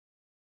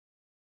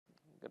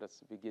Got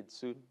to begin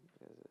soon.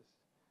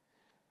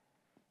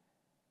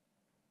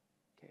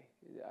 Okay,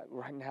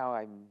 right now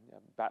I'm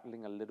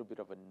battling a little bit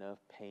of a nerve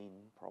pain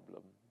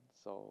problem.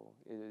 So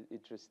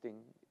interesting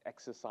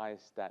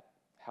exercise that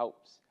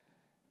helps.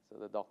 So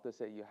the doctor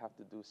said you have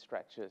to do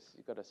stretches.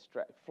 You got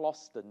to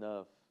floss the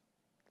nerve.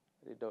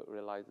 They don't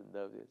realize the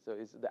nerve. So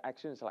the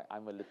action is like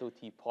I'm a little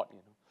teapot,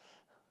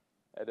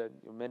 and then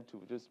you're meant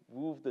to just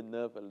move the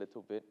nerve a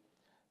little bit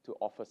to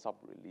offer some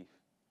relief.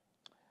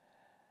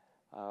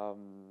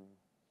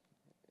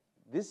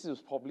 This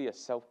is probably a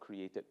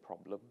self-created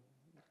problem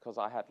because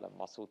I had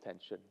muscle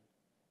tension.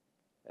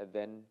 And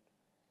then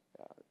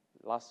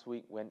last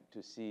week went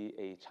to see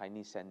a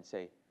Chinese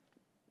sensei.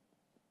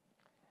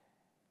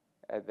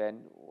 And then,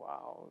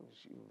 wow,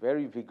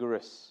 very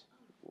vigorous,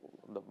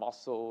 the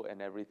muscle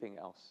and everything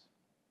else.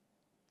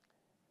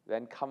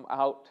 Then come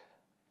out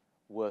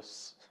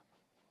worse.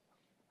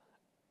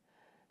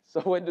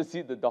 So I went to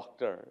see the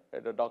doctor,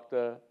 and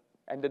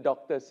the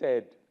doctor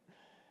said,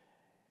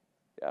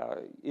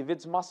 if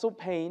it's muscle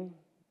pain,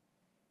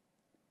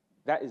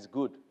 that is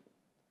good,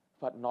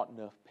 but not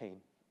nerve pain.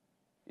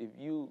 If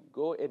you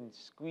go and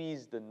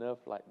squeeze the nerve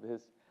like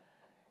this,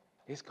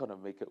 it's going to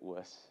make it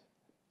worse.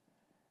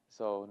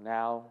 So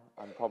now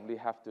I probably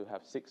have to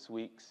have 6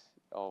 weeks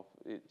of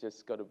it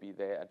just got to be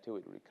there until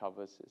it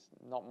recovers. It's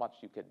not much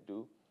you can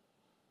do.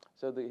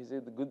 So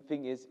the good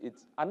thing is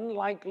it's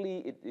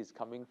unlikely it is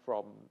coming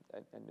from,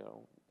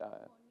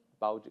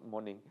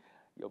 bulging,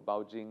 your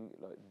bulging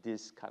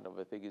disc kind of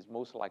a thing. Is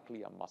most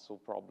likely a muscle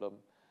problem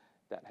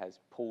that has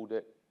pulled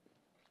it.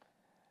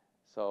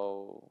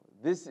 So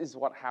this is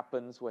what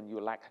happens when you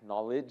lack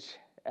knowledge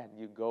and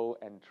you go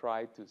and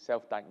try to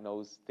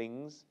self-diagnose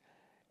things,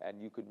 and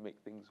you could make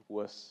things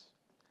worse.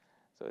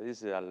 So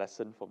this is a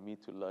lesson for me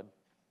to learn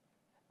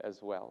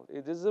as well.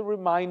 It is a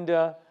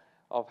reminder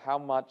of how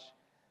much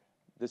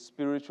the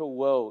spiritual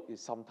world is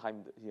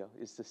sometimes,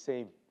 it's the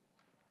same.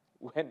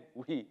 When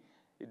we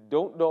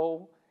don't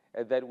know,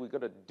 and then we're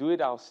going to do it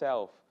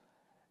ourselves,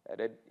 and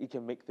then it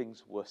can make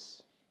things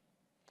worse.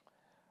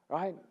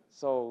 Right?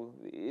 So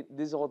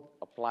this all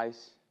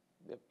applies.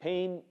 The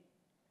pain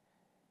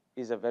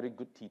is a very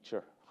good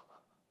teacher.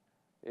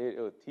 It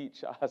will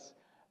teach us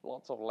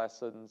lots of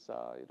lessons,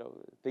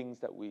 things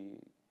that we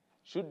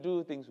should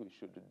do, things we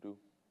shouldn't do.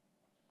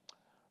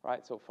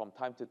 Right? So from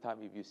time to time,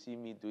 if you see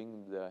me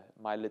doing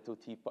my little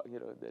teapot,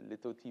 the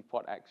little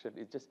teapot action,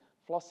 it's just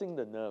flossing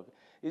the nerve.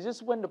 It's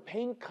just when the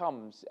pain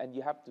comes and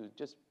you have to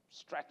just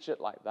stretch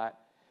it like that,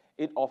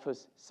 it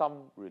offers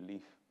some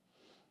relief.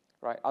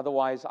 Right?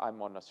 Otherwise,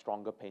 I'm on a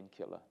stronger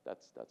painkiller.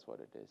 That's what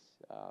it is.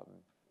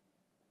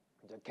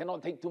 I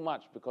cannot take too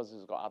much because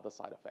it's got other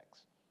side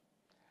effects.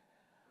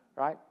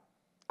 Right?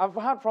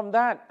 Apart from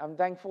that, I'm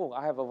thankful.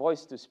 I have a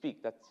voice to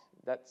speak.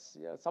 That's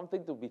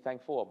something to be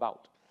thankful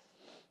about.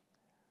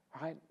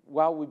 Right?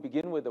 Well, we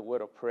begin with a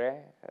word of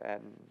prayer,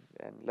 and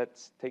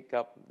let's take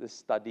up this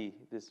study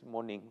this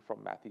morning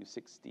from Matthew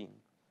 16.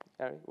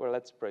 All right? Well,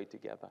 let's pray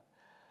together.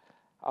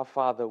 Our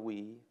Father,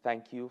 we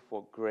thank you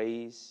for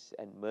grace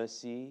and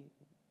mercy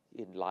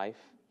in life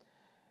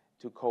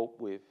to cope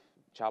with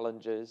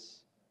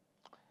challenges.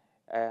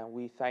 And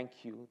we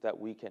thank you that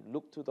we can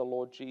look to the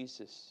Lord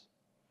Jesus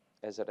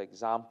as an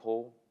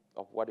example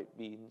of what it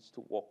means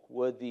to walk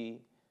worthy,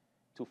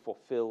 to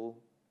fulfill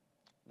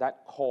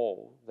that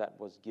call that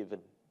was given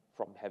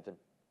from heaven.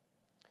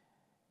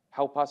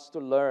 Help us to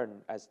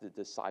learn as the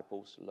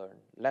disciples learn,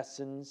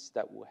 lessons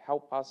that will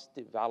help us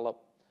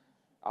develop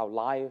our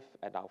life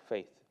and our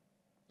faith.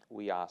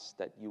 We ask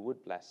that you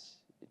would bless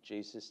in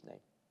Jesus' name.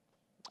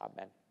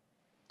 Amen.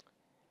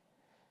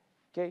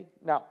 Okay,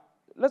 now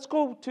let's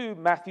go to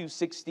Matthew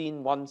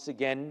 16 once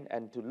again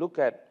and to look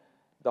at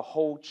the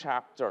whole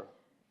chapter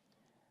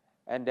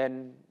and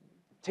then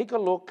take a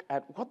look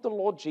at what the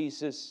Lord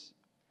Jesus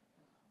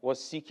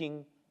was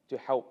seeking to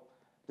help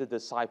the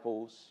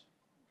disciples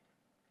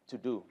to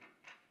do.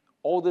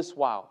 All this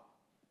while,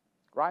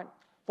 right?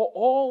 For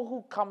all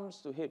who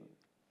comes to him,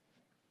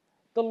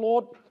 the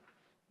Lord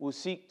will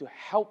seek to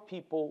help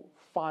people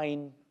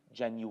find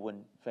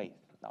genuine faith.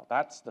 Now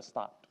that's the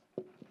start.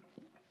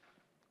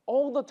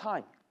 All the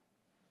time.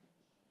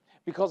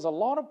 Because a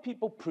lot of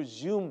people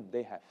presume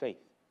they have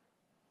faith.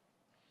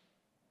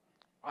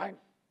 Right?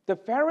 The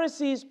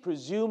Pharisees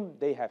presumed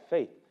they have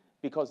faith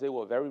because they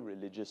were very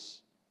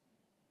religious.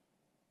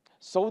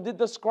 So did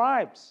the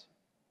scribes.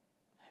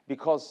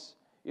 Because,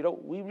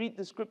 we read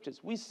the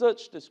scriptures. We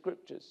search the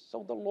scriptures.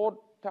 So the Lord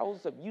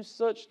tells them, you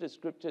search the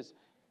scriptures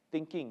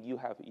thinking you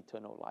have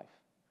eternal life.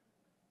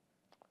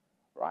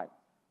 Right?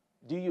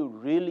 Do you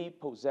really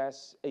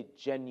possess a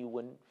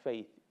genuine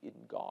faith in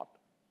God?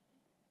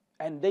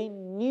 And they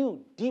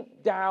knew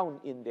deep down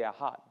in their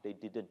heart they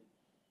didn't.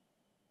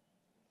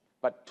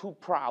 But too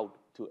proud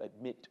to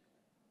admit.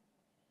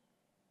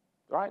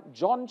 Right?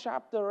 John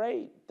chapter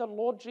 8, the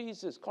Lord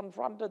Jesus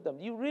confronted them.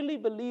 You really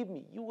believe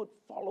me? You would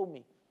follow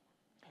me.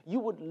 You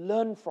would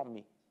learn from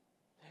me.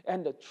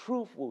 And the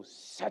truth will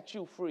set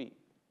you free.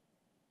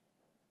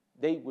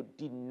 They would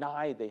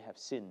deny they have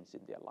sins in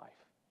their life.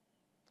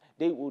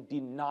 they will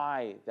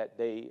deny that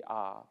they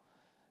are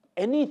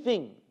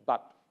anything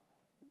but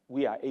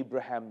we are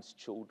Abraham's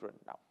children.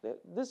 Now,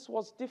 this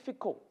was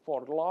difficult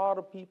for a lot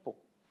of people.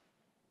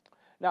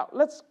 Now,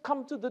 let's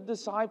come to the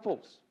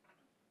disciples.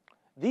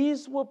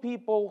 These were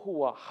people who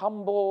were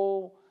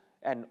humble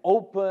and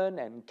open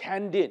and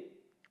candid,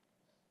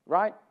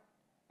 right?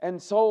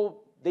 And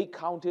so they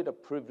counted a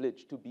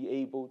privilege to be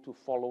able to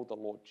follow the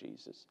Lord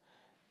Jesus.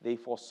 They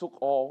forsook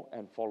all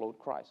and followed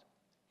Christ.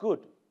 Good.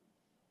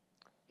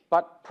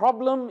 But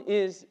problem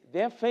is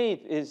their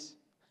faith is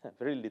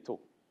very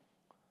little.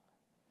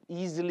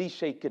 Easily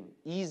shaken,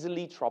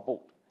 easily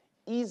troubled,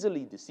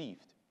 easily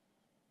deceived.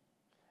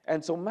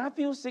 And so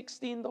Matthew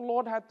 16, the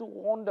Lord had to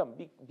warn them,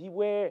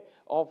 beware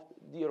of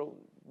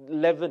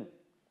leaven,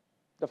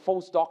 the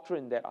false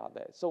doctrine that are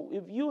there. So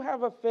if you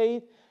have a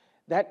faith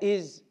that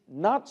is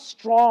not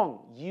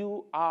strong,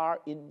 you are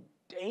in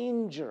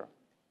danger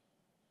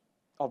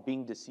of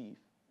being deceived.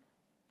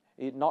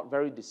 It's not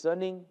very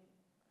discerning,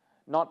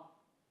 not,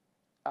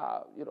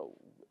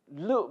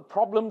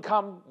 problem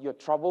come, you're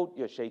troubled,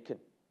 you're shaken.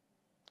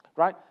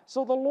 Right?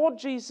 So the Lord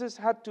Jesus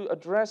had to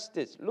address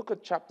this. Look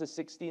at chapter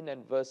 16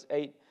 and verse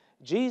 8.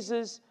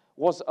 Jesus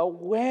was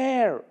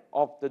aware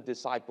of the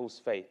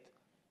disciples' faith.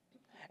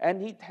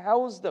 And he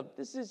tells them,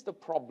 this is the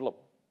problem.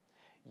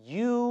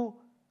 You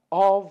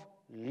of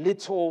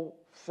little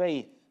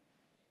faith.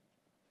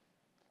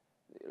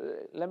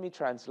 Let me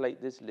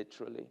translate this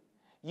literally.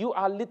 You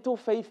are little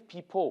faith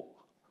people.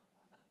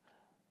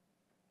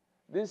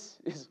 This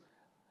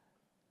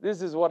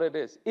is what it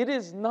is. It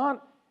is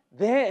not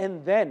there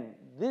and then.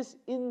 This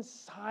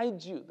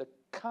inside you, the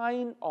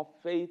kind of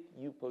faith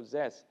you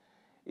possess,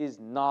 is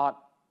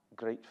not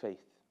great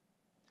faith,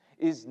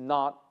 is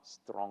not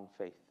strong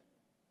faith.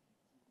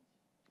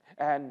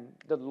 And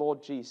the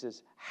Lord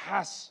Jesus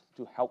has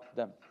to help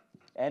them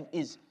and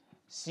is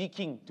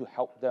seeking to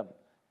help them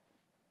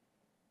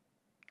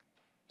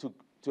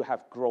to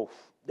have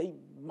growth. They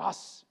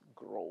must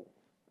grow.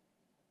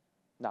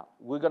 Now,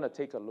 we're going to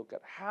take a look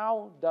at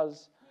how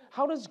does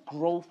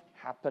growth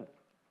happen?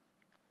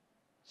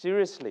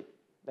 Seriously,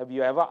 have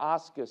you ever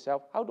asked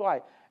yourself, how do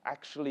I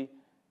actually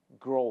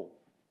grow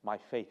my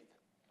faith?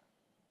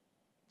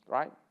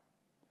 Right?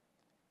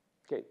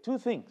 Okay, two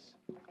things.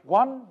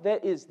 One, there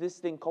is this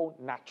thing called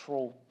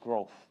natural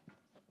growth.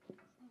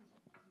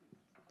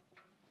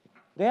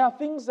 There are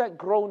things that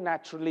grow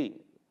naturally.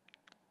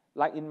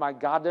 Like in my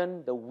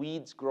garden, the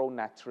weeds grow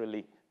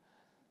naturally.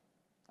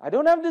 I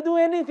don't have to do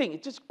anything.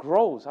 It just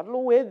grows. I don't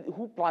know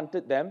who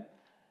planted them.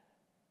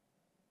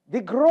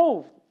 They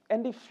grow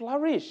and they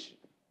flourish.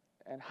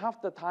 And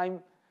half the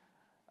time,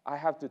 I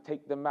have to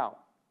take them out.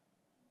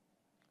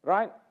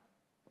 Right?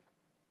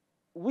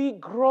 We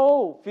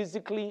grow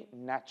physically,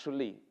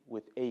 naturally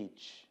with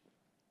age.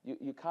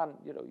 You can't,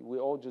 we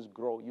all just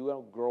grow. You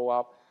don't grow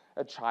up,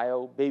 a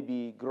child,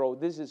 baby, grow.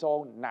 This is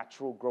all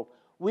natural growth.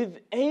 With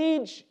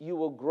age, you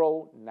will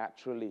grow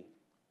naturally.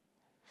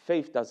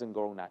 Faith doesn't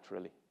grow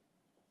naturally.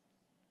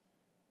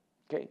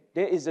 Okay?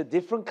 There is a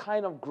different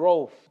kind of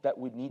growth that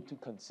we need to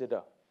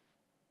consider.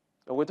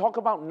 When we talk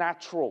about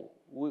natural,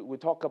 we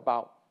talk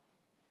about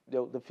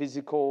the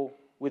physical.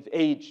 With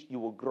age, you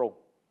will grow.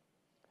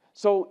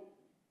 So,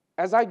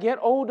 as I get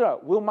older,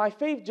 will my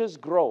faith just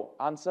grow?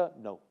 Answer,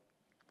 no.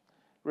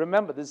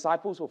 Remember, the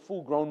disciples were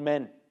full-grown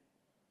men.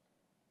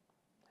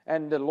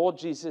 And the Lord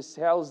Jesus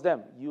tells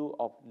them, you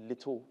of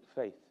little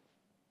faith.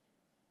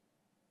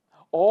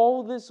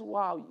 All this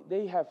while,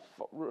 they have,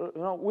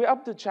 we're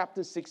up to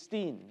chapter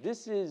 16.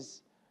 This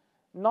is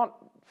not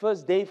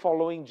first day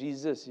following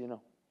Jesus,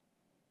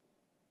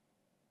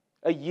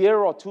 A year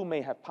or two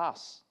may have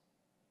passed.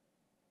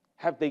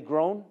 Have they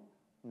grown?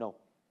 No.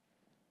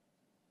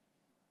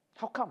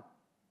 How come?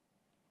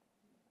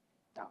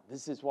 Now,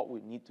 this is what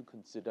we need to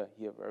consider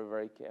here very,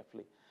 very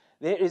carefully.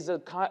 There is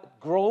a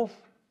growth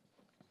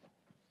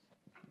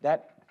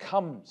that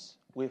comes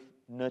with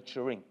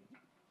nurturing.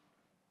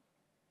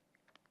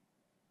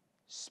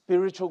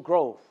 Spiritual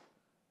growth,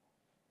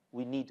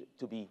 we need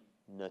to be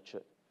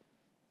nurtured.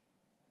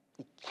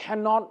 It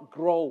cannot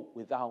grow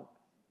without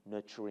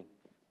nurturing.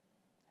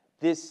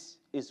 This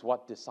is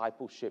what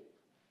discipleship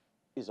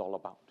is all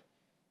about.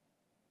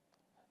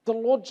 The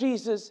Lord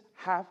Jesus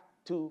have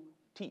to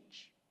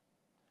teach,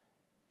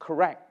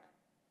 correct,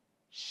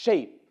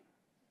 shape,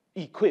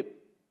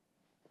 equip.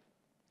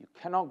 You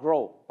cannot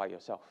grow by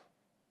yourself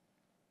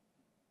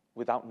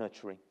without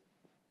nurturing.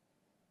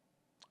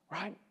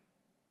 Right?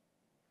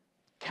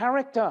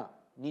 Character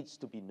needs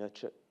to be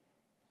nurtured.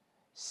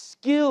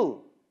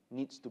 Skill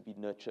needs to be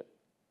nurtured.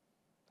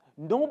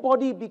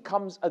 Nobody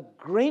becomes a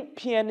great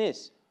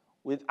pianist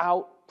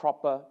without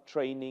proper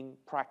training,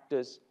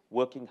 practice,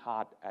 working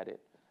hard at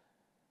it.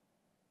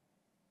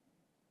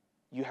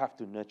 You have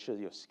to nurture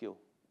your skill.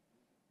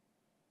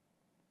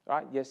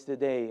 Right?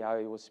 Yesterday,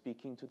 I was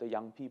speaking to the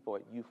young people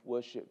at youth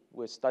worship.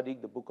 We're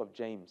studying the book of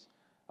James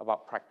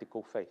about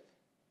practical faith.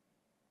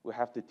 We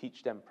have to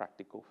teach them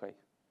practical faith.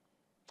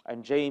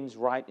 And James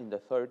writes in the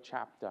 3rd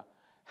chapter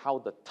how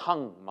the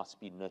tongue must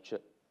be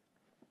nurtured.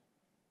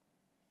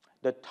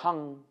 The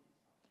tongue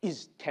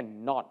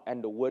cannot,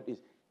 and the word is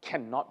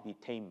cannot be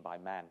tamed by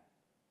man.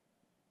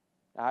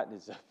 That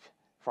is a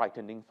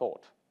frightening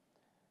thought.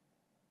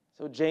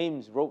 So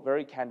James wrote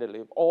very candidly,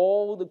 of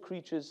all the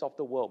creatures of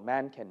the world,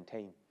 man can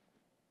tame.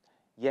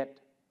 Yet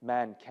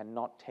man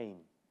cannot tame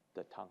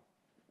the tongue.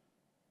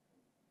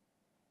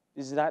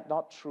 Is that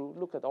not true?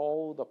 Look at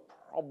all the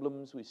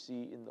problems we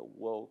see in the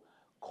world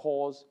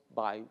caused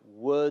by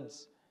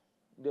words.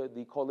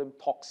 They call them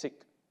toxic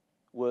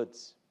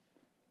words.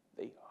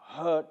 They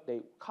hurt,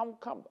 they come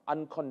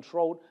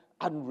uncontrolled,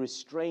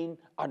 unrestrained,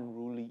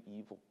 unruly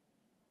evil.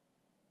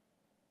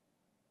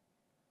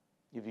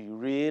 If you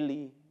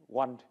really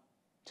want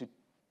to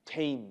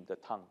tame the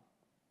tongue,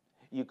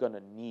 you're going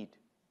to need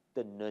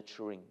the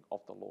nurturing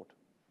of the Lord.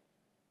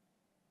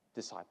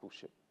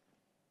 Discipleship.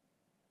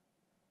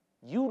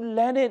 You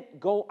let it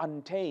go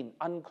untamed,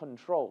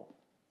 uncontrolled,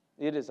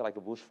 it is like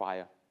a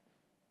bushfire.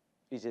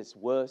 It is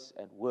worse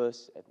and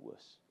worse and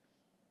worse.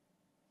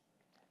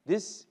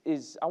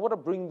 I want to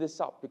bring this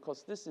up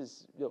because this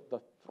is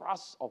the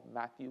thrust of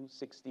Matthew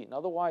 16.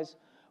 Otherwise,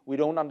 we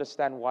don't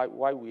understand why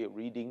we are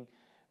reading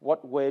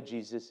where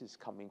Jesus is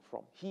coming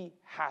from. He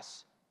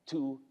has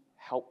to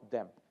help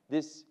them.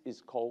 This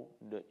is called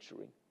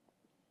nurturing.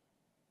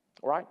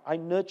 All right? I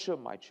nurture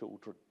my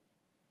children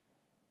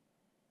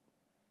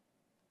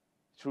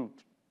through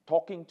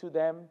talking to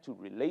them, to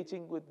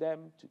relating with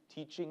them, to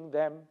teaching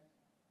them,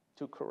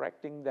 to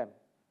correcting them.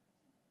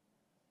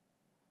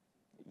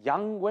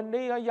 When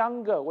they are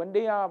younger, when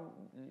they are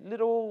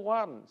little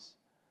ones,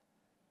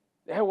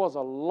 there was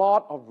a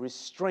lot of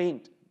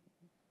restraint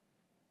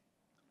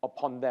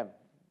upon them.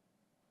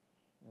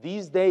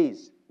 These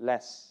days,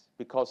 less,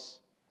 because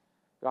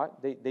right,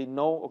 they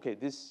know, okay,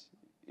 this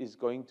is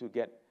going to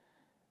get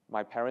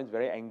my parents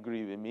very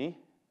angry with me.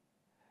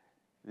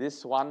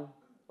 This one,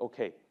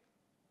 okay,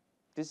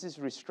 this is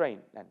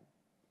restraint. And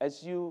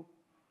as you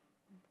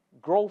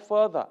grow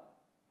further,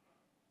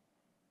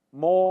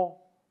 more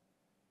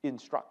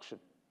instruction.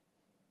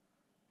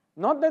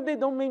 Not that they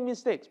don't make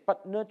mistakes,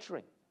 but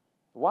nurturing.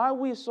 Why are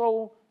we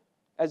so,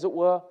 as it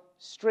were,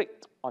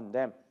 strict on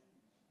them?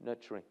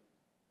 Nurturing.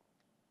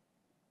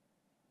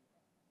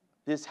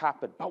 This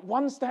happened. But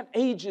once that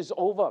age is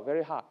over,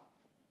 very hard.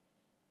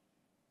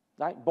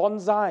 Right?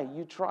 Bonsai,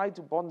 you try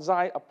to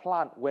bonsai a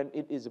plant when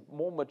it is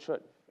more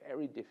matured,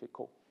 very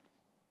difficult.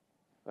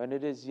 When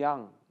it is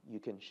young, you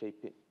can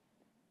shape it.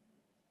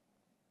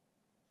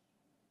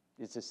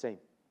 It's the same.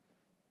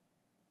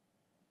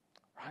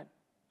 Right?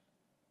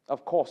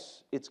 Of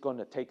course, it's going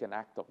to take an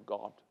act of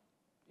God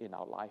in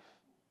our life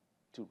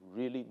to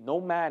really, no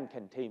man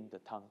can tame the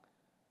tongue,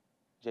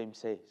 James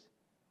says.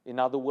 In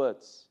other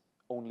words,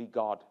 only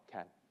God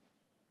can.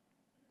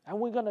 And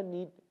we're going to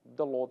need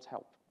the Lord's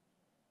help,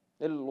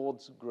 the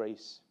Lord's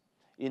grace.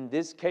 In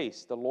this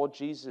case, the Lord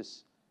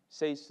Jesus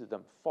says to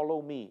them,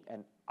 follow me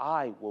and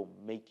I will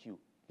make you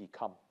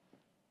become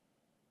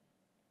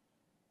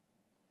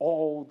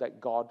all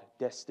that God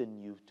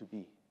destined you to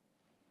be.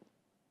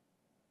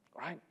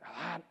 Right?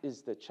 That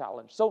is the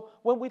challenge. So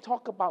when we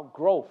talk about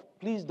growth,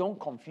 please don't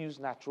confuse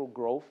natural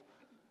growth.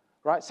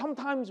 Right?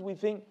 Sometimes we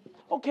think,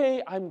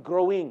 okay, I'm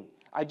growing.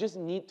 I just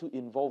need to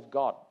involve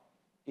God.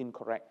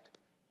 Incorrect.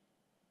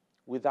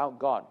 Without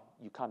God,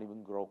 you can't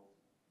even grow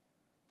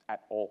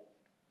at all.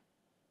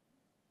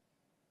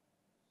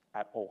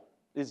 At all.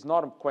 It's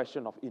not a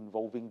question of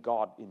involving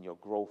God in your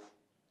growth.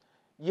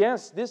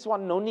 Yes, this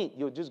one, no need.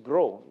 You'll just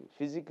grow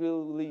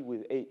physically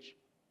with age.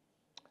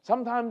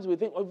 Sometimes we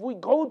think if we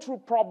go through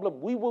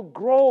problem, we will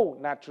grow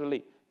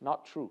naturally.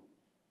 Not true.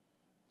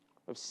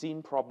 We've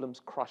seen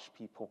problems crush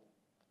people.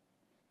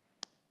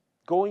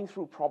 Going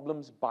through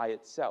problems by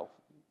itself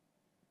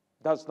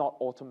does not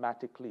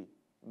automatically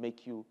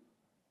make you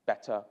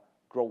better,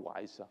 grow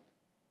wiser.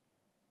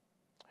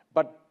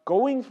 But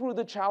going through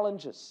the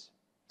challenges,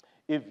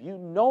 if you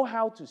know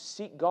how to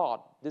seek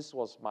God, this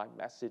was my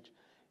message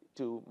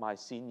to my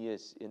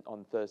seniors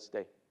on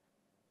Thursday.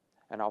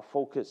 And our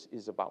focus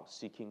is about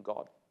seeking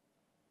God.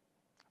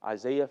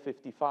 Isaiah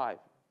 55,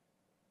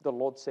 the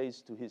Lord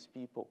says to his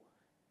people,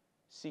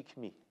 seek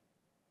me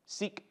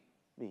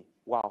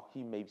while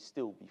he may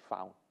still be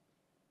found.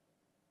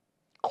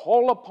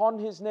 Call upon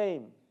his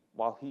name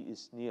while he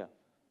is near.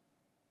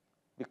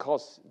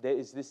 Because there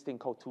is this thing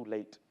called too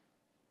late.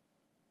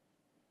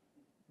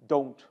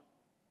 Don't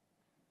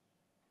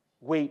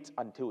wait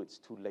until it's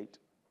too late.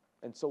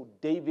 And so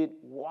David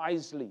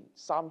wisely,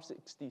 Psalm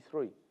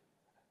 63,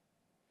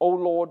 O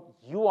Lord,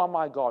 you are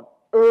my God.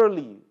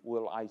 Early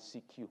will I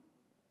seek you.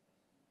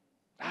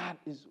 That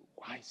is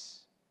wise.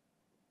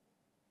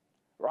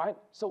 Right?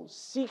 So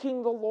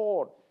seeking the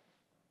Lord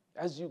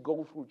as you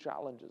go through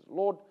challenges.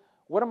 Lord,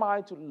 what am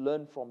I to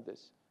learn from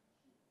this?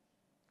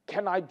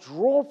 Can I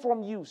draw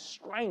from you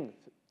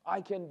strength?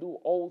 I can do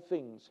all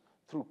things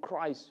through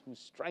Christ who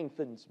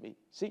strengthens me.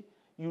 See,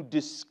 you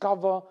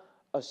discover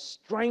a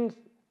strength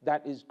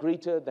that is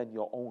greater than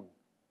your own.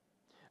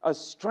 A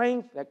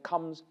strength that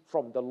comes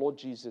from the Lord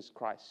Jesus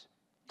Christ.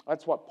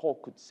 That's what Paul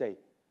could say.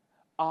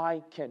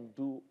 I can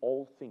do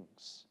all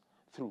things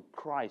through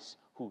Christ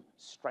who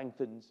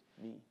strengthens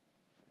me.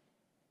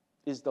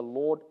 Is the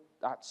Lord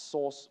that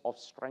source of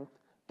strength?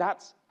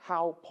 That's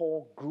how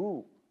Paul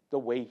grew the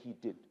way he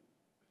did.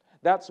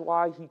 That's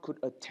why he could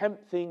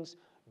attempt things,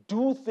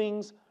 do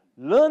things,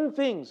 learn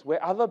things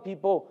where other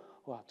people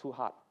were too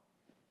hard.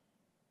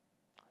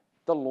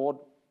 The Lord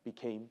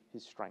became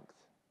his strength.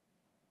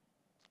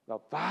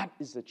 Now that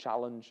is the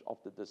challenge of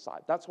the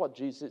disciples. That's what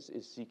Jesus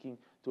is seeking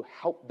to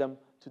help them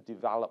to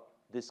develop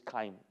this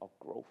kind of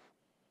growth.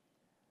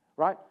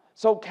 Right?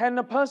 So can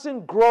a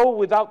person grow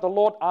without the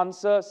Lord?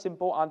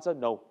 Simple answer,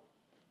 no.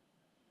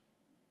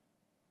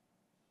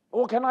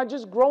 Or can I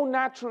just grow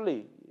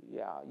naturally?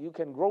 Yeah, you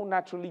can grow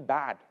naturally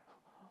bad.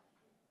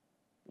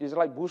 It's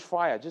like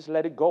bushfire, just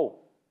let it go.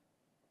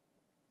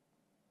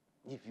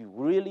 If you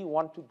really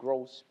want to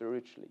grow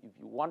spiritually, if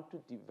you want to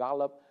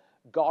develop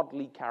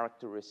godly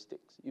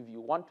characteristics, if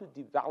you want to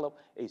develop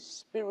a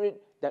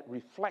spirit that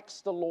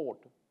reflects the Lord,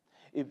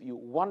 if you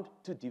want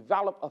to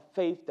develop a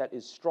faith that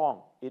is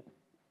strong,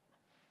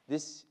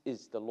 this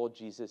is the Lord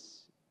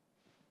Jesus'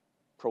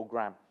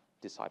 program,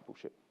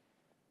 discipleship.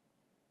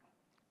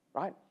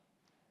 Right?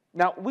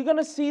 Now, we're going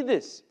to see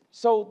this.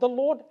 So the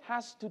Lord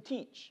has to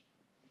teach.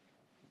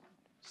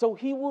 So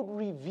he would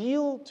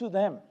reveal to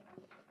them.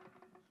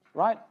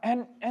 Right?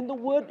 And the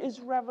word is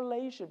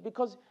revelation,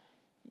 because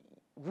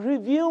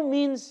reveal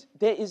means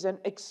there is an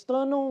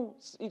external,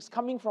 it's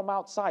coming from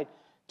outside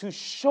to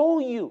show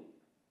you,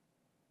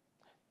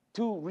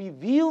 to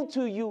reveal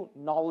to you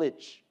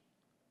knowledge.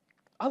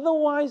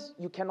 Otherwise,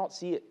 you cannot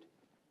see it.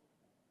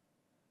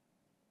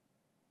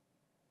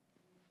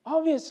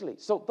 Obviously.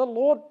 So the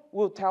Lord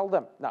will tell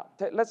them. Now,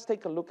 let's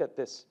take a look at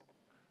this.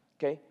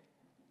 Okay?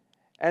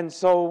 And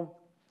so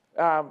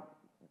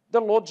the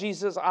Lord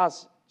Jesus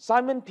asked,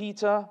 Simon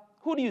Peter,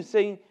 who do you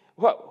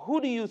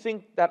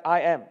think that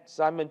I am?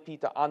 Simon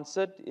Peter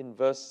answered in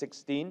verse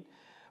 16,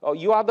 oh,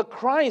 you are the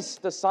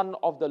Christ, the Son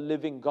of the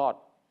living God.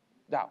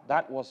 Now,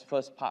 that was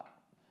first part.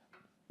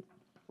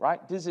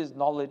 Right? This is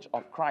knowledge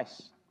of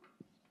Christ.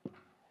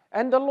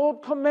 And the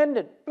Lord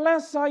commanded,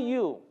 blessed are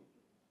you.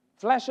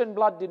 Flesh and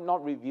blood did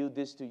not reveal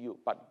this to you,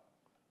 but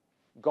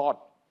God,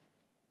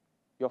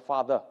 your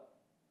Father.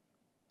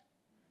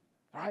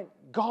 Right?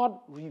 God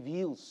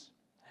reveals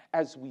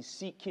as we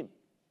seek him.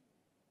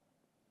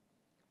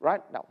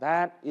 Right? Now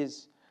that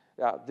is,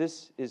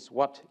 this is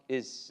what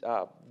is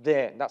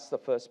there. That's the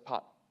first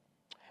part.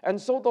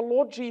 And so the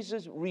Lord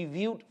Jesus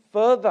revealed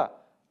further,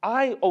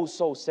 I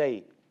also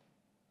say.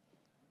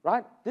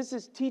 Right? This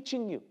is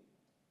teaching you.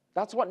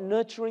 That's what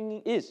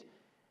nurturing is.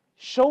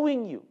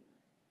 Showing you,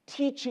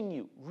 teaching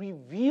you,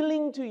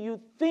 revealing to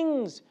you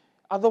things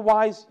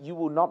otherwise you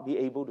will not be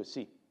able to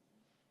see.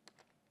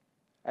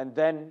 And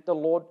then the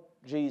Lord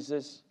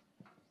Jesus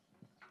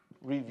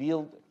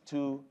revealed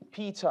to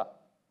Peter.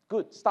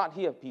 Good, start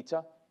here,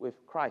 Peter,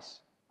 with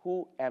Christ.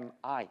 Who am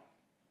I?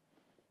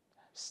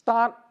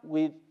 Start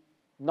with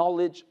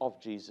knowledge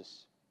of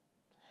Jesus.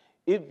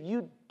 If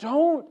you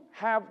don't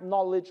have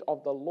knowledge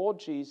of the Lord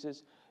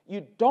Jesus,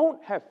 you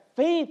don't have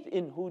faith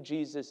in who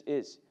Jesus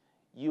is,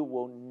 you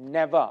will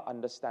never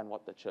understand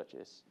what the church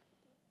is.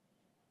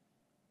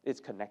 It's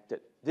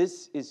connected.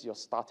 This is your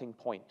starting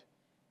point.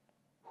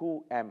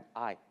 Who am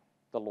I?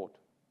 The Lord.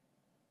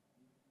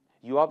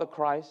 You are the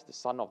Christ, the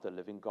Son of the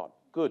living God.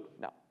 Good.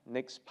 Now,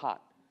 next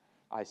part.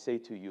 I say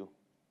to you,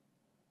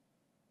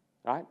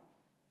 right?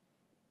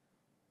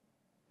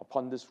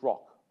 Upon this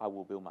rock, I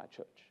will build my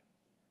church.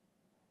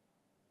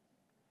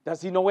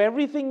 Does he know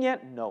everything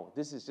yet? No.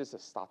 This is just a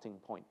starting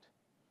point.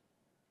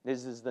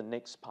 This is the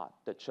next part,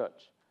 the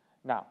church.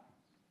 Now,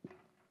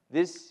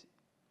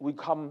 we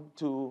come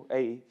to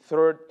a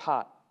third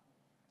part.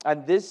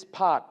 And this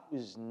part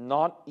is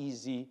not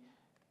easy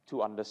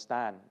to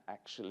understand,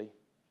 actually.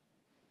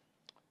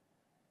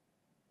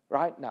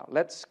 Right? Now,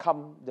 let's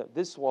come,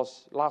 this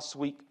was last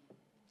week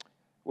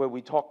where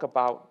we talk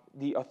about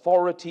the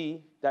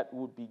authority that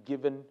would be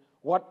given.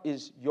 What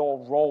is your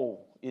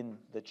role in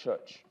the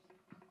church?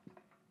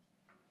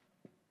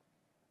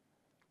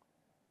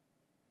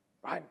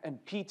 Right?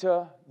 And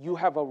Peter, you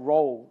have a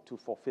role to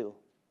fulfill.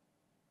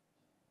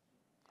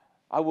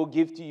 I will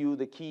give to you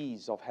the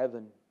keys of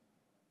heaven.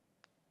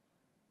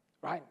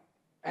 Right?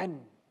 And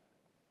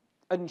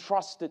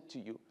entrusted to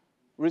you.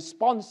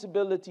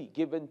 Responsibility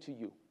given to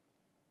you.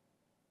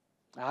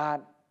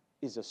 That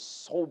is a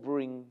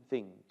sobering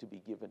thing to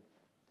be given.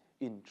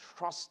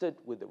 Entrusted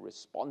with the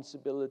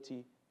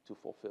responsibility to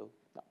fulfill.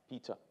 Now,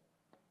 Peter,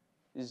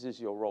 this is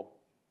your role.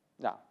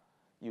 Now,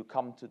 you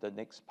come to the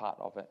next part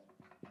of it.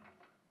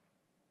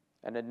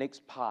 And the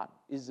next part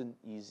isn't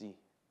easy,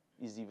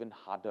 is even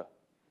harder.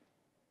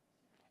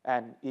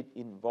 And it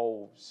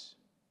involves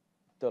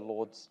the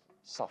Lord's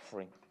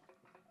suffering.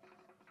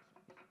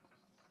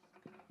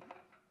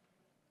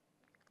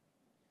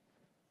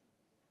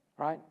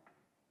 Right?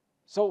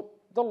 So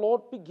the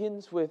Lord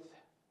begins with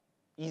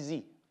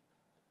easy.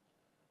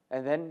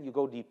 And then you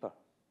go deeper.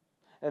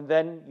 And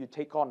then you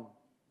take on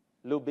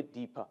a little bit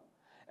deeper.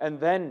 And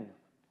then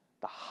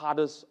the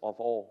hardest of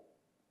all,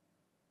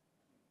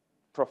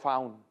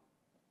 profound.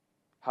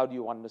 How do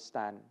you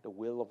understand the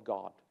will of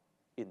God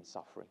in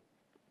suffering?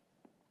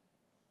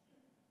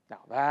 Now,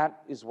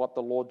 that is what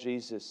the Lord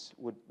Jesus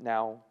would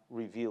now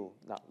reveal.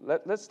 Now,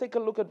 let's take a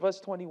look at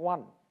verse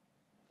 21.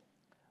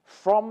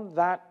 From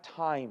that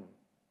time,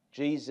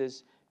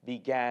 Jesus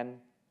began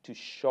to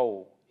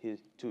show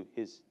to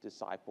his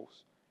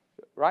disciples.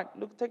 Right?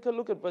 Take a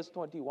look at verse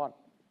 21.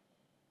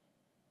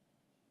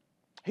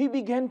 He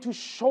began to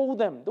show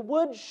them. The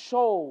word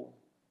show,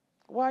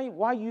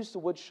 why use the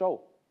word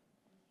show?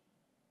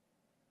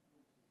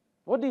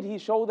 What did he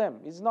show them?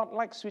 It's not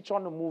like switch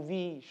on a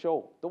movie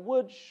show. The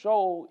word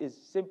show is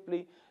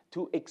simply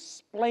to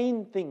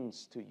explain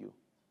things to you.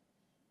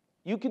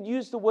 You could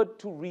use the word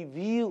to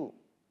reveal.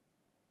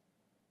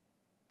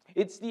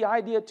 It's the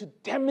idea to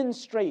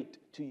demonstrate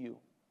to you,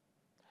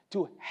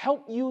 to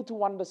help you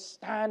to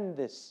understand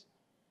this.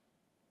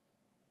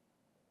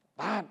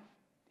 That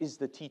is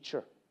the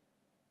teacher.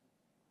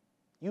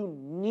 You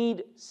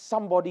need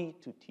somebody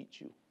to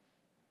teach you,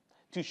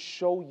 to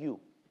show you.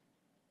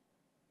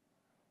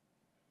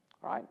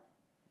 Right?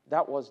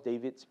 That was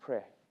David's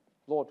prayer.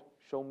 Lord,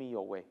 show me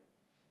your way.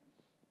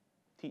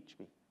 Teach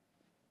me.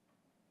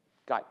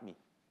 Guide me.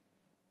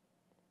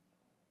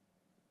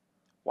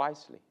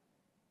 Wisely.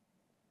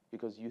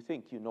 Because you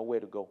think you know where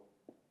to go,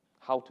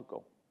 how to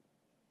go.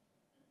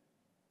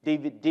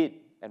 David did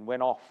and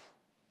went off.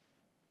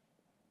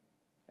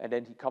 And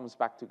then he comes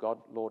back to God,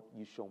 Lord,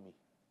 you show me.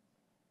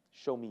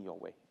 Show me your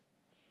way.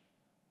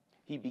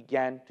 He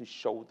began to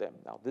show them.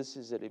 Now, this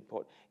is an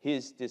important,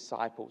 his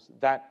disciples,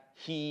 that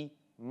he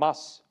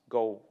must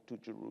go to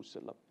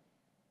Jerusalem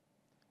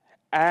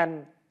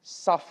and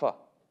suffer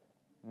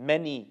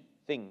many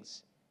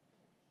things.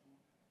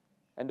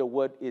 And the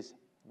word is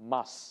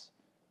must.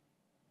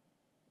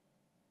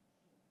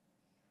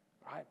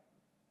 Right?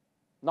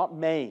 Not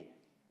may,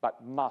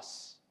 but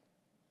must.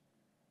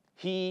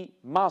 He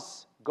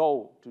must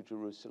go to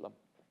Jerusalem.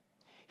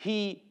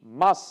 He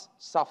must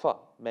suffer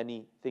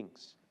many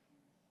things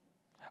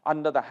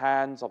under the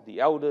hands of the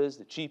elders,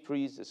 the chief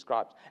priests, the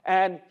scribes,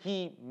 and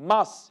he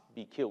must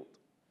be killed.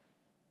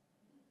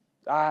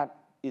 That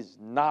is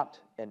not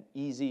an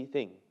easy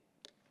thing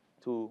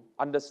to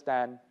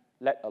understand,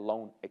 let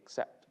alone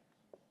accept.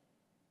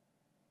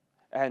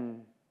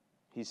 And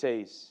he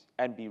says,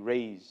 and be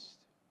raised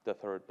the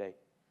third day.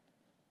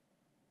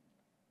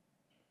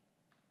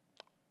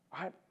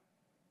 Right?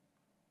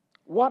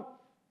 What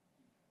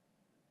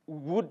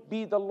would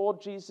be the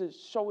Lord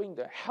Jesus showing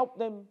them? Help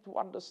them to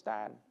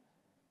understand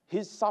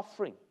his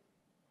suffering.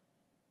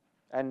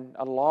 And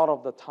a lot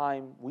of the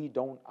time, we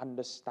don't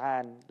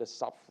understand the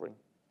suffering.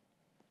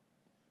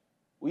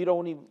 We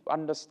don't even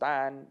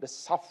understand the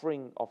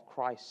suffering of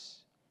Christ.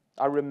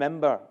 I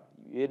remember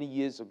many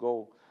years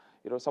ago,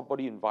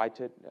 somebody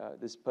invited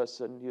this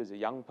person. He was a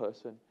young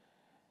person.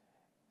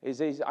 He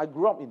says, I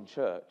grew up in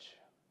church.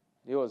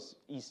 It was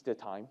Easter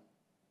time.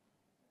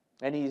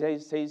 And he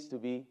says to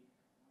me,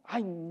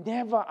 I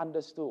never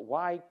understood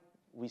why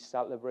we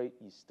celebrate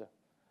Easter.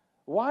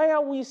 Why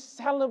are we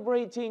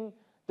celebrating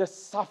the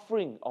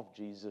suffering of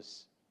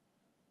Jesus?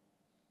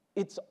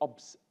 It's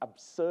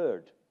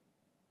absurd.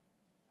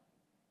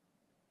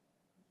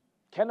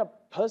 Can a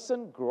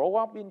person grow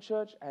up in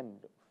church and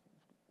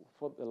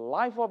for the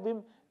life of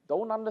him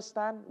don't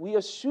understand? We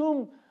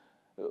assume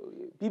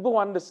people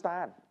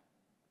understand.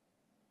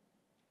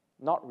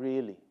 Not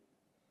really.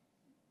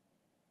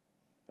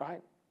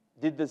 Right?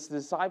 Did the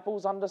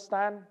disciples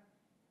understand?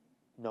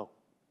 No.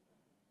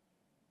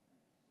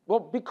 Well,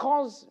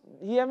 because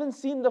he haven't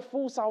seen the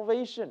full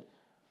salvation.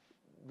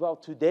 Well,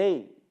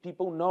 today,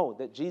 people know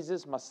that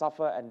Jesus must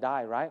suffer and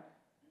die, right?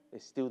 They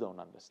still don't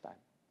understand.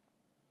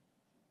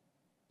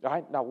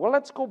 Right? Now, well,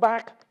 let's go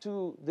back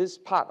to this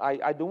part.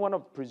 I don't want to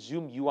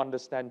presume you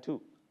understand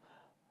too.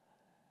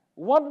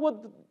 What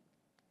would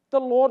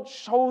the Lord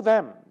show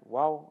them?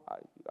 Well,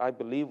 I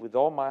believe with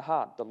all my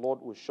heart, the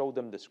Lord will show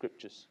them the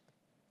scriptures.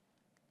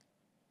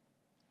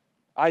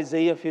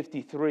 Isaiah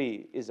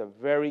 53 is a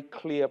very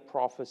clear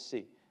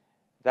prophecy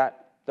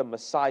that the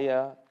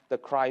Messiah, the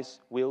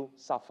Christ, will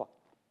suffer.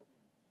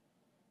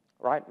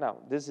 Right now,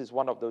 this is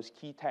one of those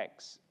key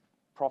texts,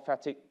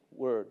 prophetic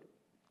word,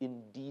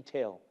 in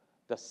detail,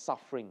 the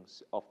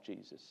sufferings of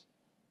Jesus.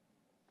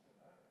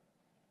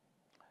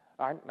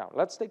 All right, now,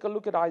 let's take a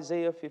look at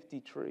Isaiah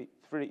 53.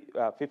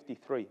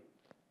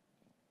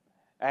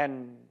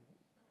 And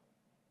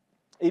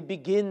it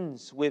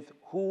begins with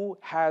who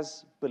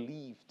has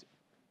believed.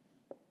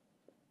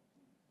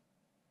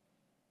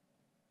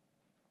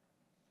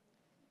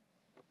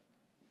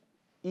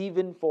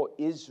 Even for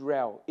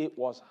Israel, it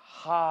was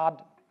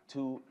hard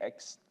to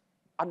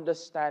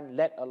understand,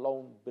 let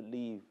alone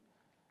believe,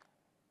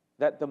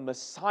 that the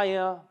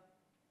Messiah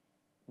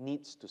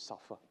needs to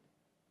suffer.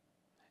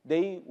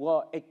 They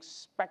were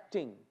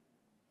expecting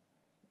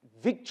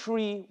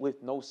victory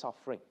with no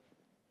suffering,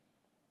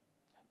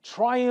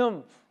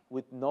 triumph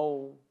with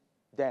no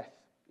death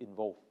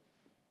involved,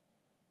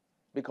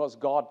 because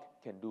God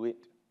can do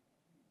it.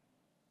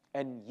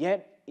 And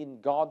yet, in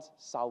God's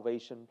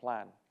salvation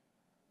plan,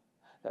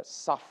 that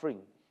suffering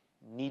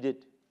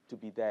needed to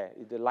be there.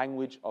 In the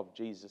language of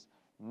Jesus,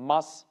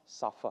 must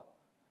suffer,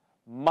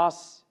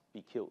 must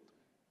be killed.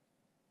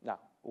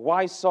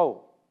 Why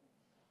so?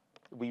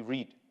 We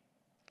read.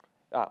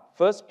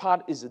 First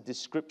part is a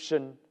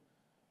description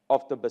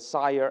of the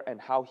Messiah and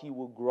how he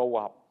will grow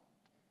up.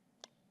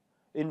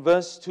 In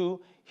verse 2,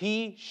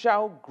 he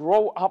shall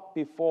grow up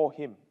before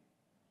him.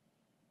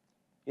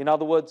 In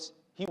other words,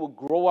 he will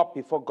grow up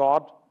before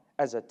God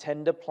as a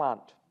tender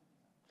plant,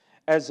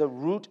 as a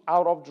root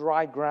out of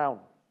dry ground.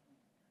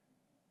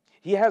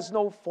 He has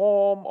no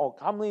form or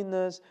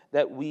comeliness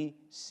that we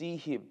see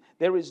him.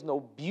 There is no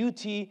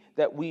beauty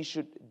that we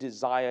should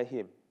desire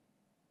him.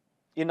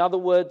 In other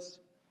words,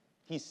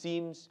 he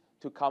seems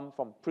to come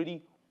from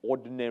pretty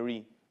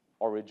ordinary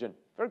origin.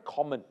 Very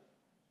common.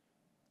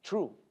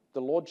 True,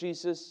 the Lord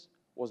Jesus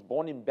was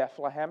born in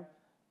Bethlehem,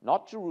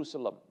 not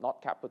Jerusalem,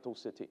 not capital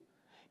city.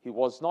 He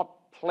was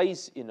not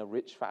placed in a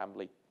rich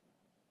family.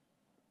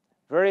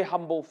 Very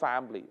humble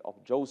family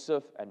of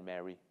Joseph and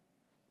Mary.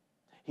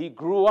 He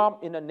grew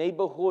up in a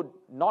neighborhood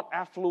not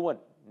affluent,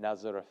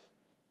 Nazareth.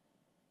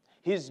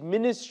 His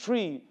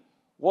ministry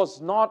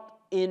was not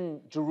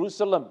in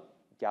Jerusalem,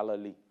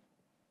 Galilee.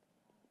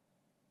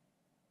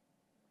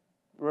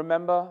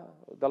 Remember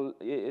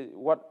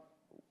what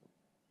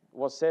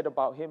was said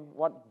about him?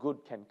 What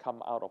good can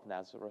come out of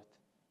Nazareth?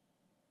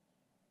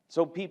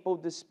 So people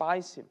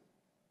despise him.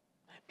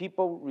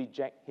 People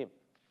reject him.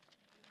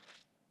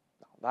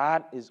 Now,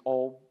 that is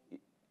all,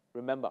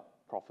 remember,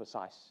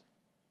 prophesied.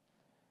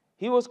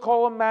 He was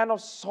called a man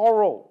of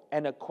sorrow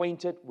and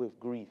acquainted with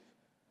grief.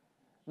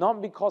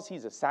 Not because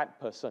he's a sad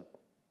person,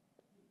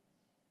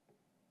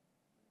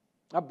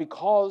 but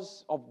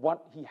because of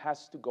what he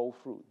has to go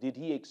through. Did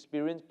he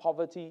experience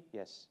poverty?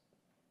 Yes.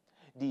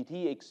 Did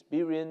he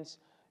experience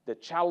the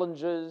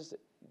challenges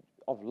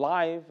of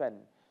life and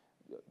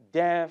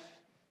death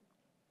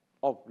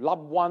of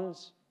loved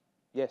ones?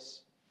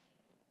 Yes.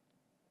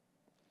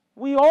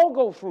 We all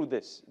go through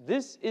this.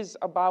 This is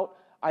about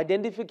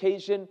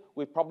identification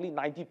with probably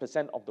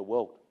 90% of the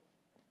world.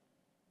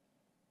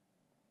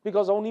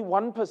 Because only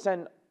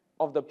 1%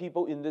 of the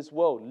people in this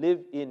world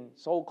live in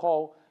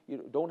so-called,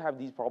 don't have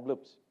these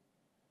problems.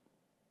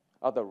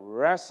 The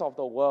rest of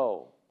the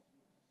world,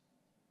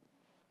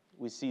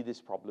 we see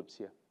these problems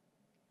here.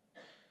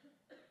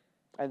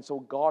 And so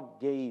God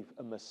gave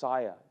a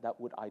Messiah that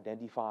would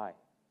identify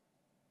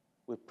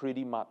with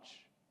pretty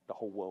much the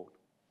whole world.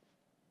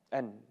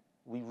 And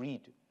we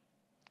read,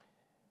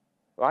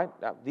 right?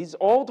 Now, this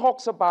all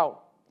talks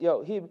about,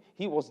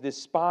 he was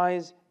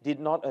despised, did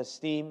not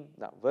esteem.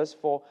 Now, verse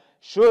 4,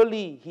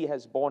 surely he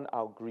has borne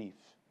our grief.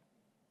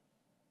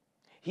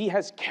 He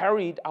has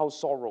carried our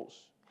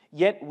sorrows,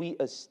 yet we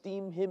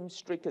esteem him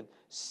stricken,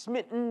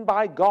 smitten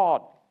by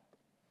God.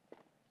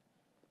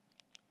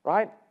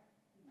 Right?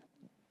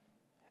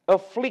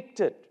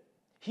 Afflicted.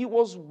 He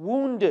was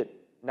wounded.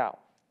 Now,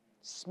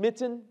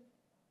 smitten,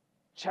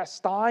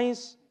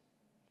 chastised,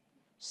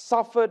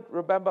 suffered,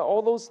 remember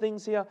all those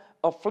things here,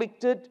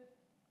 afflicted.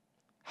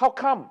 How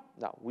come?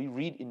 Now, we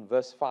read in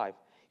verse 5,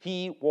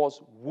 he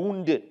was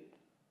wounded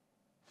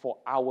for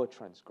our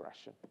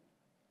transgression.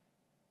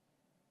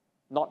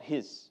 Not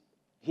his.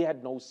 He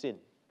had no sin.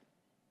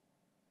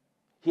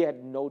 He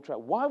had no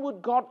transgression. Why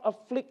would God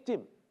afflict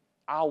him?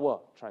 Our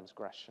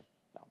transgression.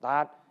 Now,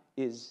 that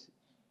is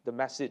the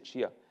message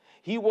here.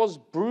 He was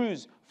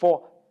bruised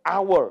for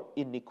our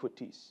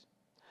iniquities.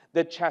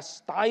 The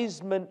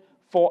chastisement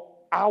for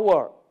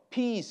our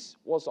peace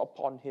was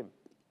upon him.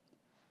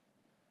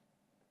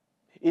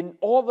 In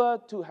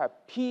order to have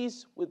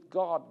peace with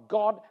God,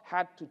 God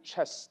had to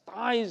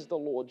chastise the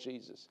Lord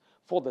Jesus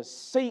for the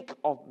sake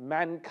of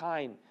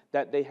mankind,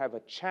 that they have a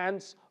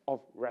chance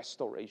of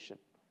restoration.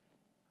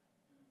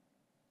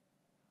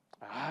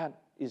 That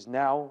is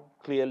now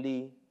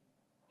clearly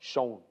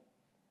shown.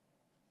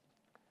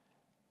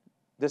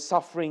 The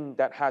suffering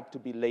that had to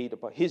be laid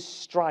upon his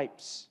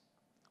stripes,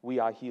 we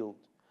are healed.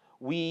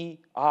 We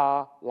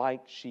are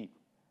like sheep,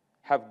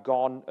 have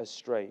gone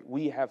astray.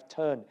 We have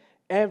turned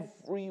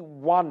every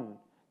one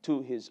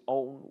to his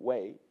own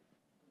way.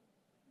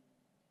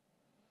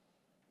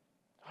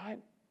 Right?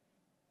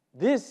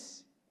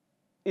 This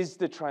is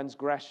the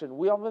transgression.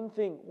 We often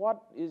think,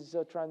 what is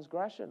a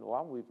transgression?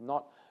 Well, we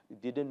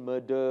didn't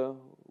murder,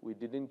 we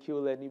didn't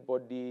kill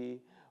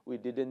anybody, we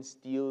didn't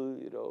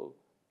steal,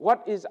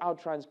 What is our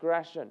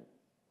transgression?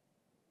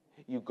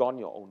 You've gone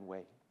your own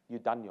way.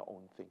 You've done your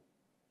own thing.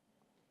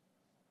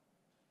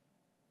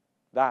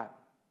 That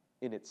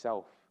in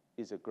itself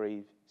is a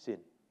grave sin.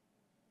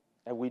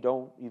 And we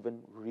don't even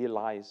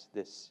realize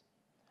this.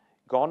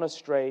 Gone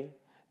astray,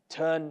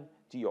 turn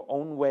to your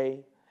own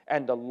way,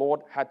 and the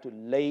Lord had to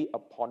lay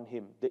upon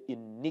him the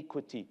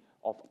iniquity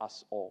of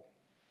us all.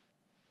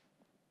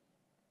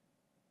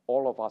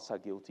 All of us are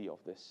guilty of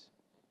this.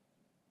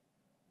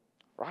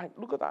 Right?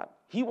 Look at that.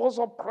 He was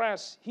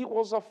oppressed. He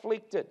was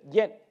afflicted.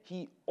 Yet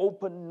he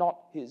opened not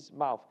his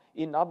mouth.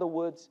 In other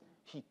words,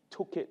 he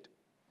took it.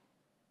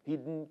 He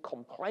didn't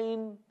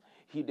complain.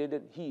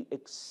 He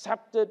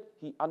accepted.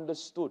 He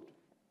understood.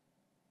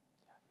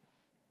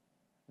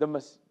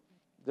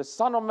 The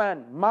Son of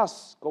Man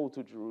must go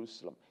to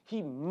Jerusalem.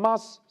 He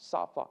must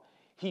suffer.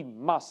 He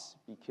must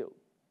be killed.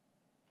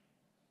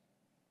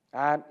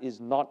 That is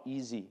not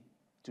easy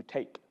to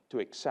take, to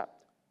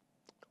accept.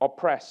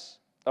 Oppressed,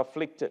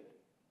 afflicted.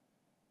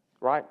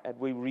 Right? And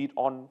we read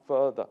on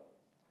further.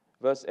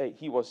 Verse 8,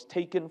 he was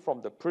taken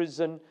from the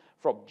prison,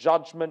 from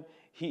judgment,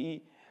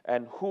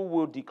 and who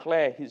will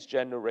declare his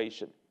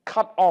generation?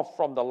 Cut off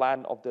from the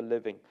land of the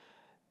living.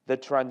 The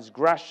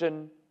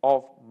transgression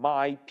of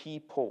my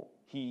people,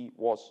 he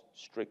was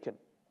stricken.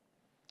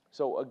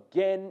 So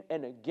again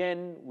and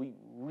again we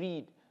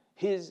read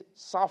his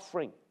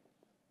suffering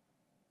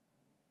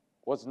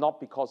was not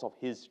because of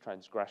his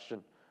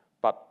transgression,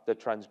 but the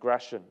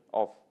transgression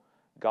of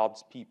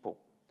God's people.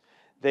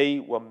 They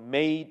were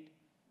made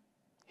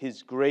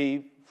his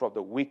grave for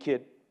the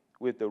wicked,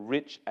 with the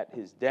rich at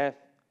his death.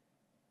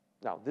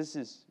 Now, this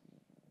is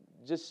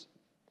just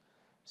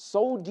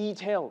so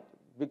detailed,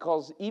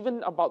 because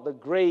even about the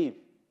grave,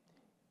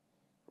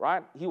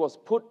 right? He was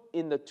put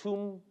in the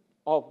tomb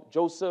of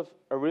Joseph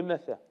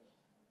Arimathea,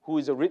 who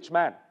is a rich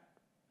man.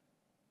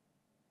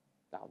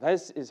 Now,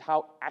 this is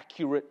how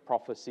accurate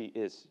prophecy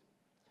is,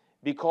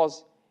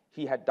 because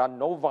he had done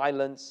no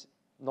violence,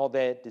 nor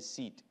there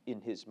deceit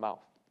in his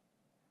mouth.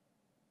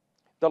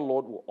 The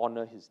Lord will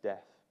honor his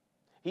death.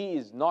 He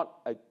is not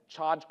a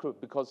charged criminal,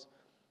 because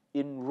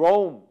in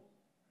Rome,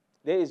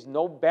 there is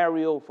no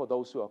burial for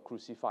those who are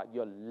crucified.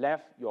 You're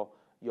left, your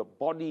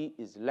body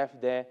is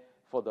left there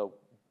for the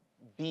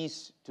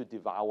beast to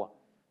devour.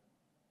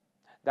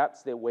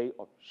 That's their way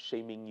of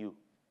shaming you,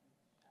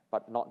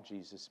 but not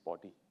Jesus'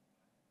 body.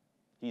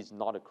 He's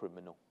not a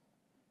criminal.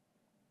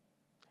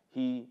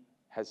 He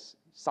has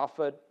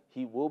suffered.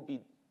 He will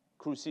be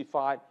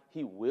crucified.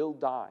 He will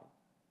die.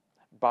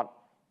 But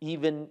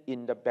even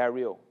in the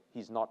burial,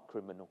 he's not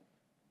criminal.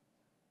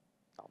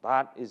 Now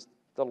that is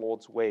the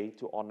Lord's way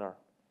to honor.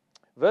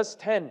 Verse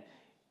 10,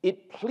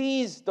 it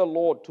pleased the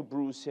Lord to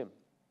bruise him,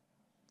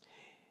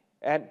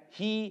 and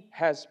he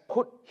has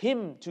put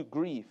him to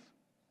grief.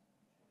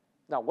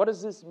 Now, what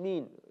does this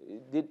mean?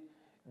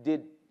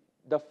 Did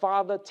the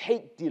Father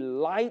take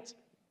delight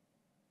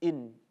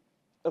in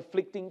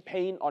inflicting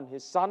pain on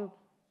his Son?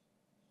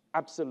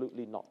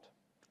 Absolutely not.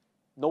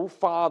 No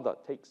father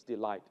takes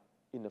delight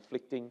in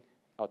afflicting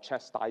or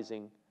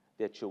chastising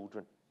their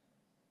children.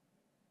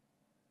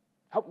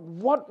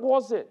 What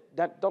was it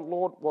that the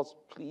Lord was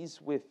pleased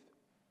with?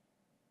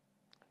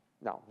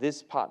 Now,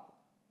 this part,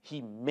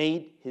 he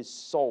made his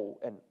soul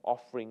an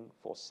offering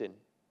for sin.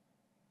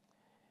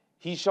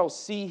 He shall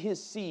see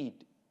his seed,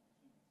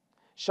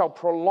 shall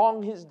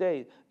prolong his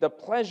days. The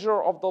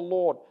pleasure of the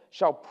Lord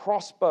shall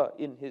prosper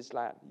in his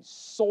land. He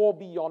saw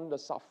beyond the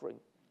suffering.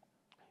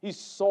 He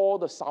saw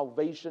the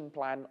salvation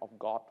plan of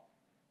God.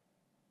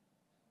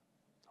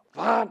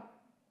 That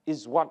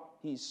is what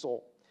he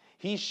saw.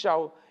 He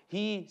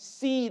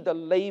see the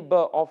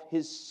labor of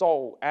his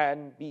soul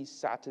and be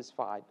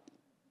satisfied.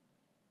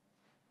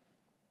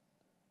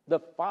 The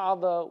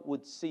Father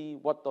would see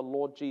what the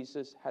Lord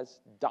Jesus has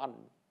done.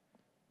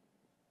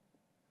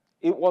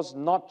 It was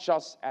not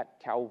just at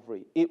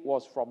Calvary. It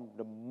was from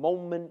the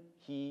moment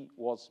he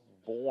was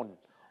born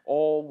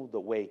all the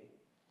way,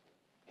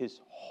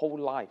 his whole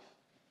life.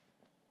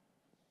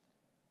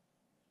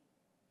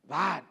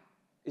 That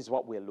is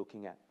what we're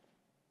looking at.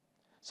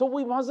 So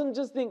we mustn't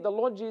just think the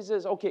Lord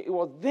Jesus, okay, it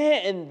was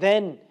there and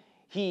then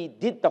he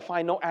did the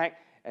final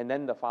act and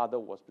then the Father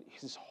was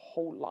his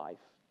whole life.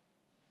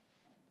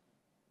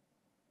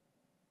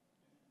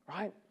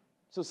 Right?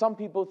 So some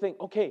people think,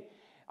 okay,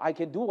 I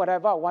can do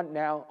whatever I want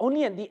now.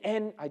 Only at the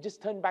end, I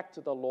just turn back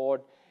to the Lord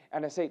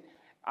and I say,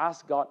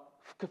 ask God,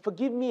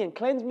 forgive me and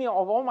cleanse me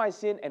of all my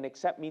sin and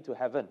accept me to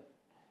heaven.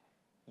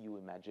 You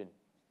imagine.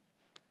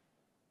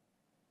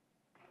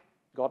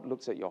 God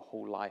looks at your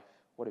whole life.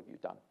 What have you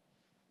done?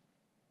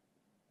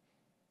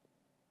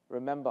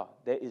 Remember,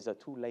 there is a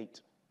too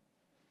late.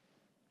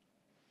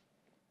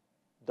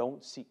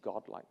 Don't seek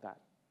God like that.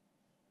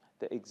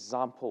 The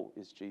example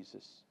is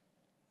Jesus.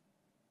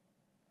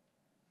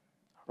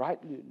 Right?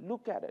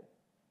 Look at it.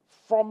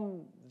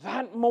 From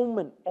that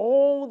moment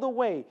all the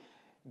way,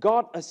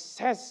 God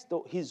assessed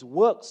his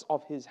works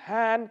of his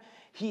hand.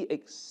 He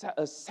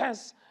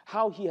assessed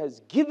how he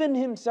has given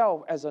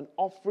himself as an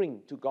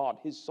offering to God,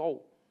 his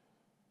soul.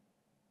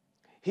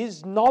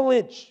 His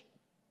knowledge.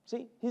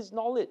 See, his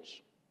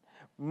knowledge.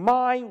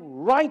 My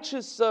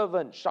righteous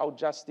servant shall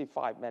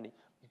justify many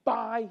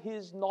by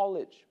his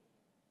knowledge.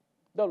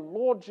 The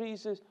Lord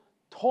Jesus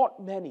taught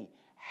many,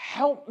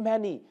 helped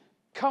many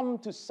come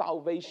to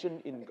salvation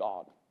in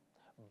God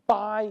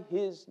by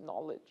his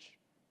knowledge.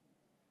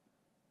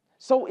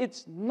 So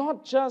it's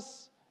not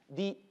just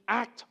the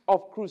act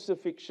of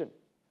crucifixion,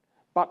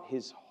 but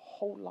his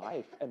whole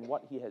life and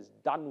what he has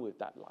done with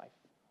that life.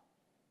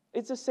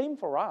 It's the same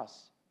for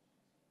us.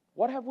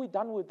 What have we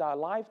done with our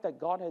life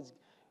that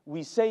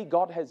we say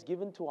God has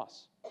given to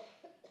us?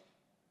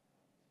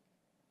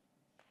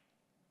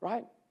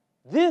 Right?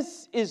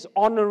 This is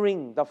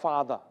honoring the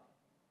Father.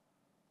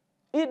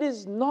 It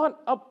is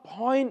not a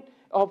point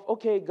of,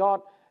 okay,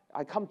 God,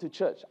 I come to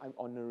church, I'm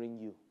honoring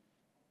you.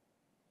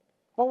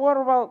 But what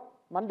about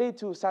Monday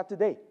to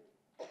Saturday?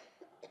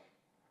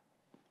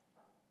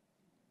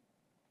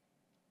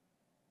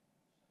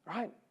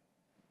 right?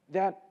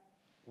 That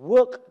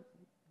work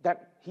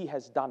that he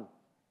has done,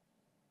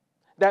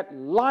 that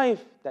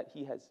life that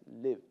he has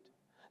lived,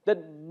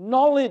 the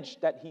knowledge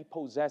that he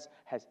possessed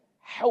has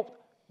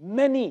helped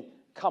many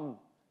come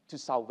to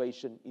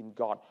salvation in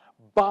God.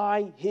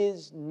 By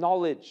his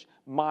knowledge,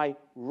 my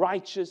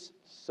righteous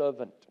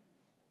servant.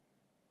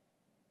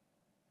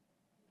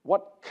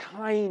 What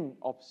kind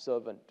of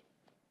servant?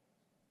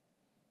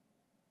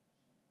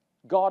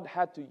 God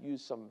had to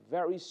use some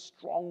very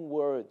strong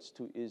words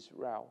to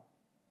Israel.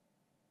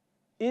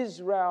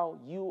 Israel,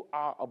 you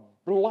are a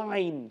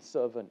blind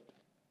servant.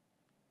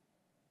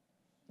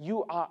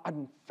 You are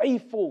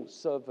unfaithful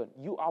servant.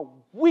 You are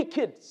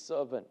wicked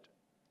servant.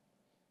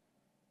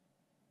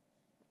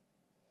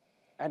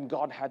 And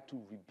God had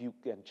to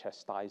rebuke and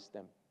chastise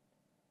them.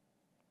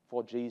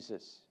 For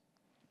Jesus,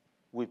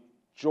 with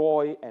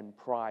joy and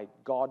pride,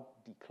 God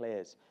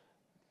declares,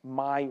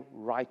 my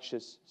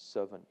righteous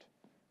servant.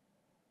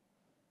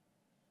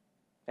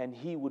 And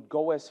he would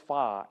go as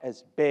far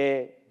as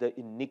bear the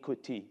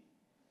iniquity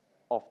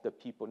of the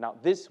people. Now,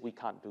 this we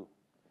can't do.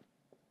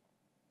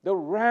 The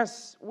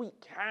rest we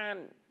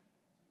can,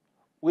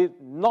 with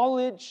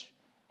knowledge,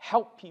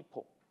 help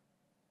people.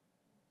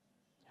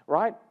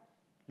 Right?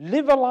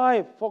 Live a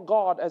life for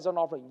God as an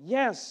offering.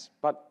 Yes,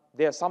 but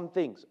there are some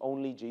things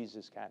only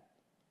Jesus can.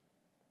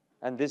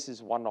 And this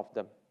is one of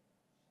them.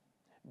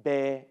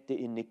 Bear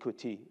the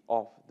iniquity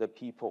of the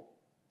people.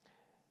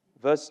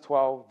 Verse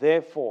 12,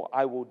 therefore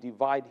I will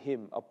divide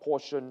him a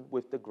portion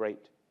with the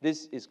great.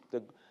 This is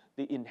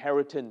the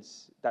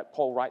inheritance that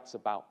Paul writes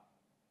about.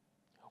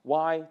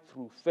 Why?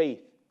 Through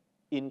faith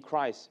in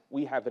Christ,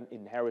 we have an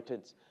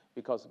inheritance.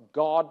 Because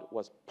God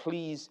was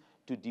pleased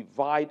to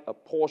divide a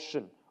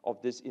portion of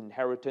this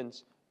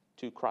inheritance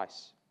to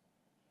Christ.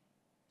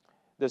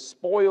 The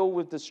spoil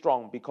with the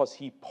strong, because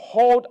he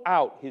poured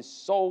out his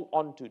soul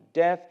unto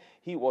death.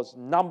 He was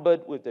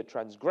numbered with the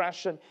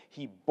transgression.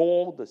 He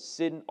bore the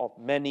sin of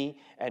many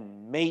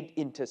and made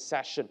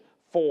intercession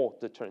for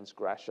the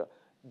transgressor.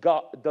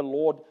 God, the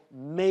Lord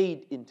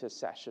made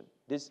intercession.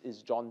 This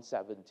is John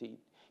 17.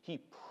 He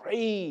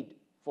prayed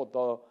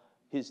for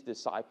his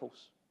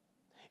disciples.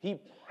 He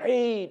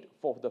prayed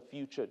for the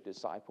future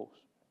disciples.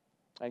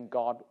 And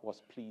God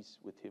was pleased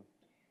with him.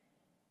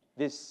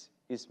 This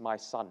is my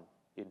son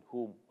in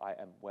whom I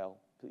am well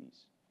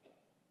pleased.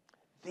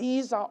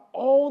 These are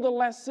all the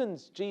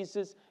lessons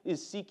Jesus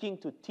is seeking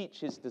to teach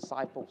his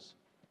disciples.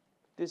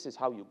 This is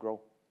how you grow.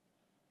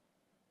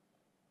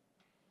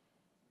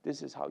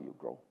 This is how you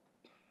grow.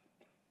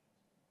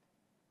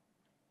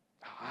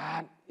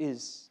 That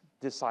is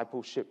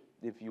discipleship,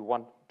 if you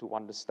want to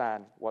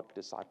understand what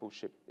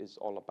discipleship is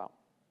all about.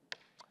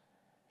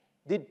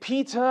 Did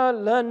Peter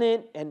learn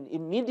it and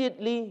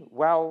immediately?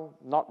 Well,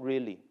 not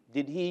really.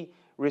 Did he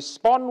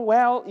respond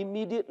well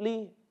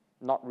immediately?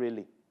 Not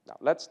really. Now,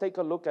 let's take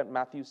a look at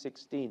Matthew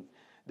 16,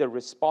 the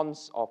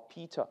response of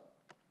Peter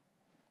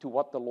to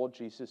what the Lord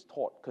Jesus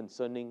taught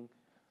concerning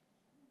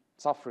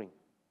suffering,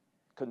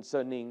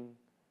 concerning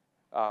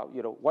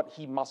what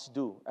he must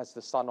do as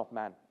the Son of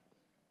Man.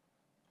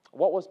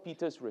 What was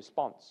Peter's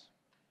response?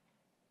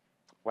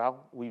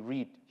 Well, we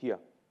read here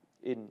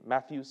in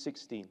Matthew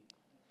 16,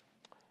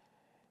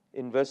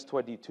 in verse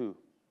 22.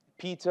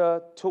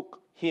 Peter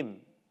took him,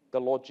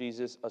 the Lord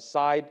Jesus,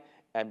 aside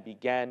and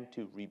began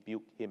to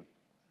rebuke him.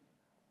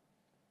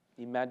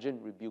 Imagine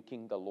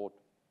rebuking the Lord.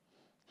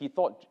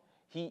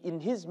 In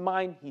his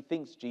mind, he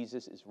thinks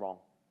Jesus is wrong.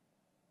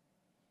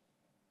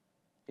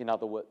 In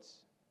other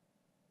words,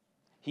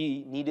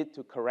 he needed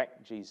to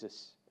correct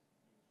Jesus.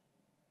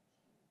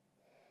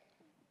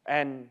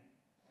 And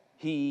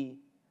he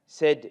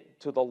said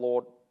to the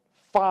Lord,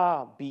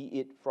 far be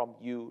it from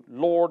you,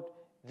 Lord,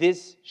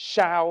 this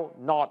shall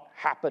not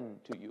happen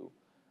to you.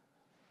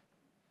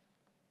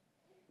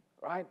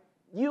 Right?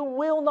 You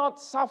will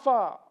not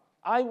suffer.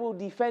 I will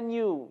defend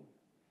you.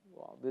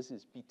 Well, this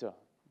is Peter,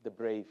 the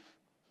brave.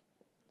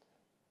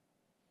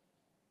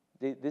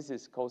 This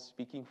is called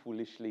speaking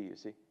foolishly, you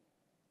see.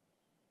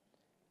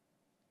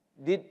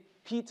 Did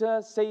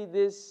Peter say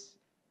this?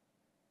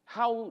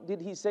 How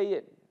did he say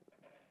it?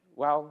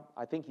 Well,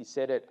 I think he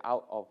said it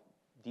out of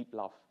deep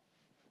love.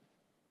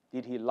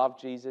 Did he love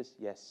Jesus?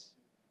 Yes.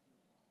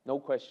 No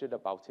question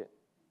about it.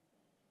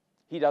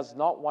 He does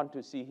not want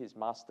to see his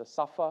master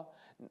suffer.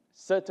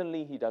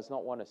 Certainly, he does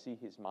not want to see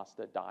his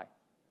master die.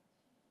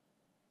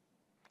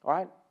 All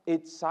right?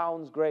 It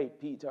sounds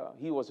great, Peter.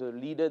 He was a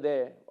leader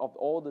there of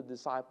all the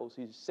disciples.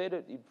 He said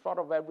it in front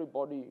of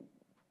everybody.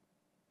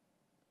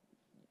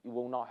 It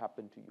will not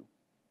happen to you.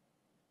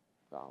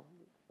 Well,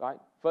 right?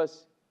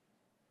 First,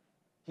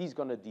 he's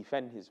going to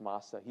defend his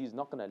master. He's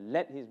not going to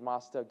let his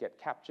master get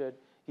captured.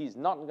 He's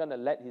not going to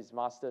let his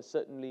master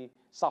certainly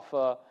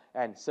suffer,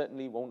 and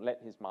certainly won't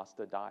let his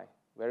master die.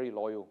 Very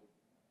loyal.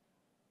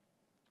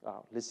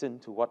 Listen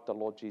to what the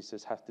Lord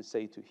Jesus has to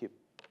say to him.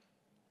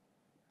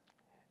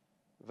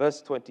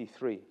 Verse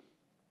 23.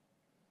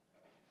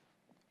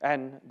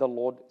 And the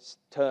Lord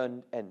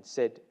turned and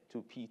said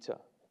to Peter,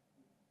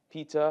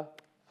 Peter,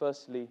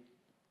 firstly,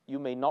 you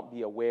may not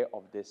be aware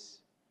of this.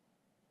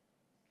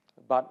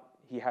 but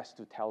he has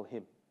to tell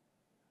him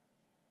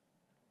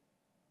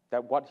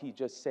that what he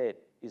just said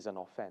is an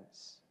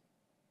offense.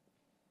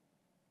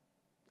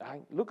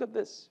 Look at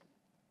this.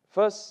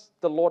 First,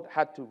 the Lord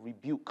had to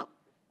rebuke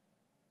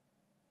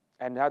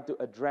and had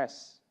to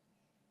address,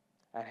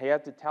 and he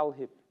had to tell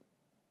him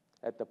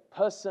that the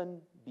person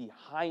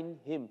behind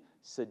him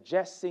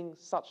suggesting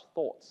such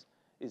thoughts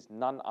is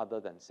none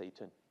other than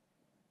Satan.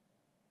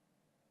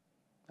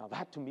 Now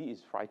that to me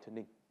is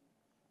frightening.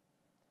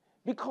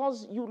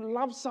 Because you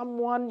love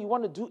someone, you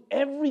want to do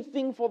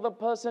everything for the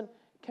person,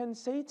 can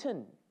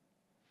Satan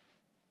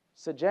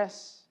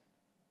suggest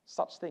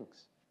such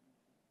things?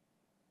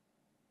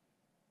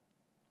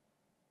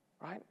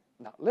 Right?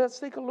 Now, let's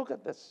take a look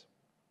at this.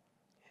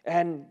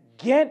 And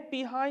get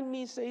behind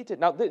me, Satan.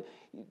 Now,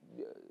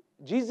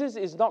 Jesus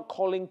is not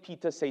calling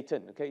Peter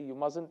Satan, okay? You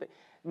mustn't think.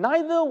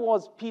 Neither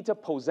was Peter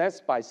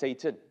possessed by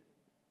Satan.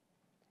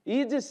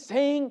 He is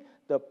saying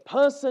the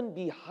person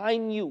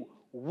behind you,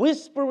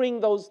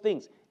 whispering those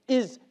things,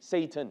 is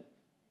Satan.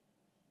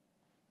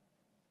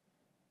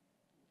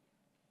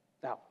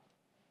 Now,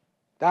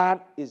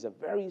 that is a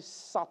very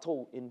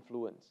subtle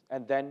influence.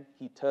 And then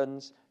he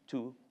turns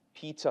to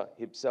Peter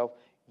himself.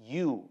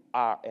 You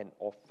are an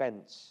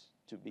offense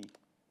to me.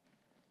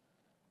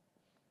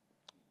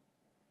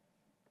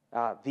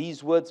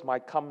 These words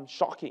might come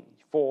shocking.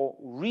 For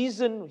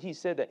reason, he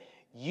said that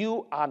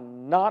you are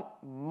not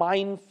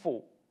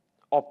mindful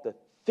of the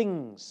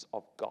things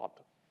of God,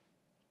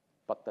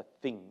 but the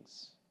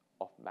things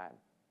of man.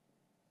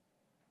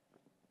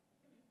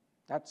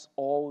 That's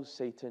all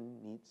Satan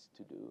needs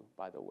to do,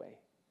 by the way,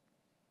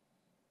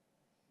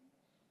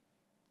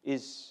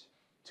 is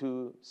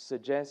to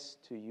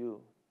suggest to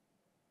you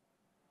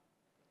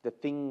the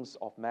things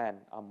of man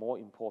are more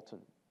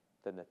important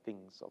than the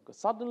things of God.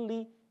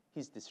 Suddenly,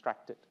 he's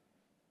distracted.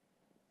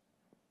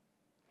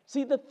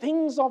 See, the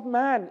things of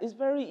man is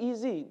very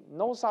easy.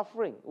 No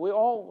suffering. We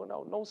all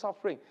know, no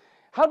suffering.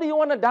 How do you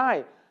want to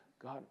die?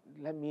 God,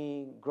 let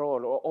me grow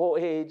an old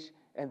age,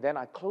 and then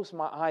I close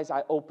my eyes,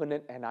 I open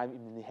it, and I'm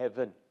in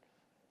heaven.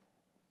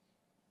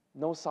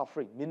 No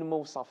suffering,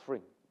 minimal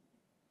suffering.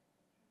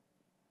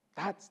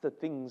 That's the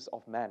things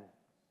of man.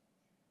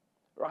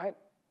 Right?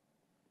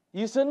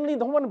 You certainly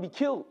don't want to be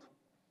killed.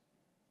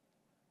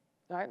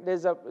 Right?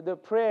 There's the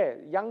prayer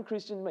young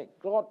Christians make.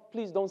 God,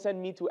 please don't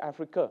send me to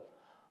Africa.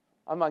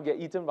 I might get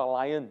eaten by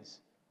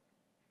lions.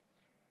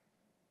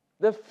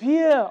 The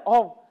fear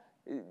of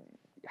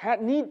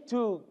need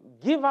to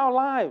give our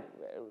life,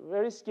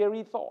 very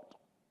scary thought.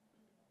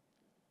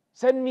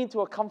 Send me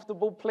to a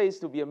comfortable place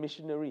to be a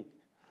missionary.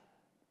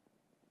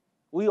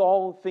 We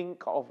all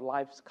think of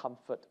life's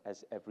comfort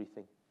as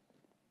everything.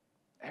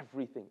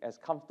 Everything, as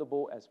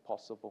comfortable as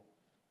possible.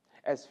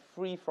 As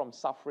free from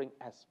suffering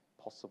as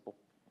possible.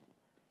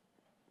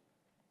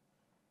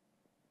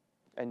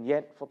 And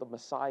yet, for the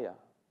Messiah,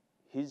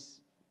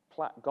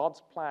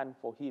 God's plan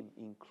for him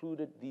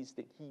included these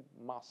things. He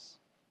must.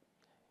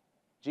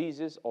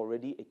 Jesus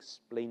already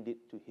explained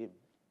it to him.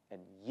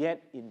 And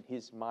yet, in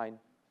his mind,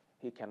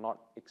 he cannot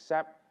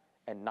accept,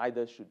 and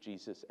neither should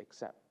Jesus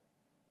accept.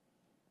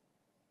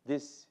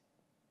 This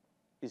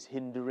is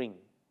hindering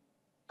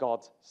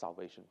God's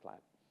salvation plan.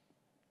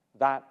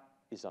 That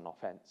is an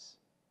offense.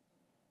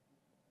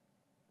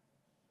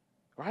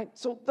 Right?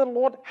 So the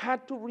Lord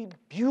had to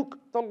rebuke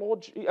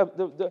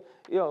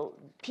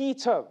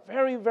Peter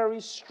very,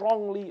 very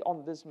strongly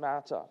on this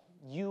matter.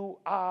 You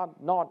are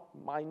not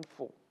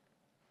mindful,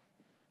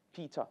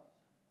 Peter,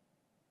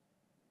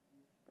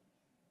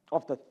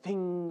 of the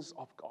things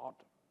of God,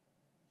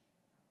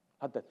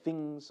 of the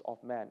things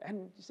of man.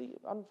 And you see,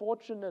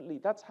 unfortunately,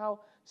 that's how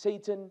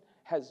Satan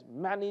has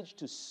managed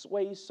to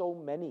sway so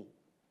many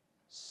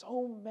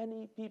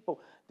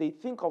people. They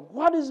think of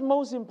what is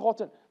most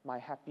important? My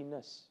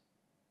happiness.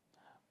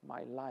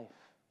 My life,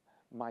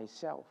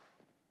 myself,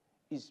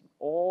 is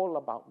all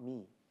about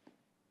me.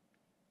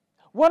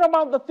 What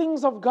about the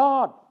things of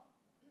God?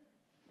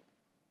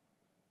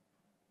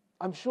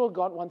 I'm sure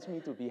God wants me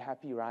to be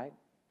happy, right?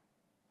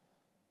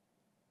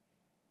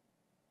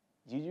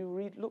 Did you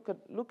read? Look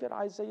at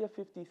Isaiah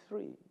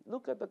 53.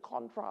 Look at the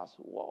contrast.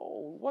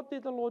 Whoa, what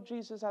did the Lord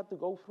Jesus have to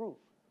go through?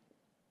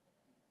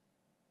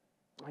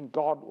 And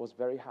God was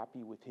very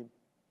happy with him.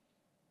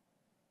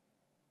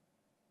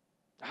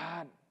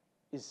 And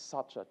is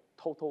such a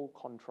total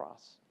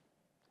contrast.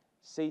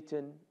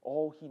 Satan,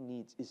 all he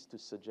needs is to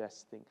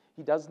suggest things.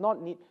 He does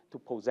not need to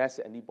possess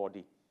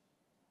anybody.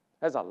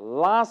 That's the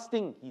last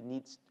thing he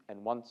needs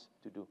and wants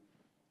to do.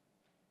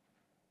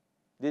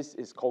 This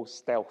is called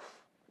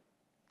stealth.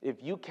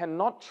 If you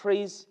cannot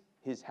trace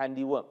his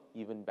handiwork,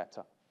 even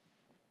better.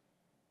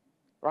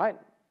 Right?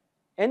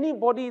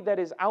 Anybody that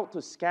is out to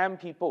scam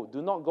people,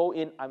 do not go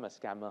in, I'm a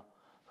scammer.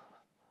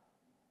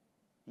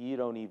 You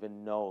don't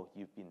even know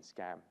you've been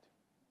scammed.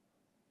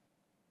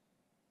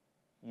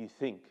 You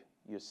think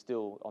you're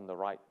still on the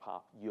right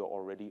path. You're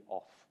already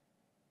off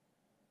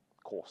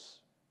course.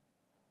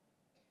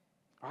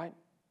 Right?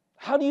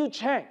 How do you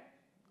check?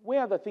 Where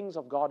are the things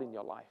of God in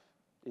your life?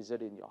 Is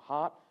it in your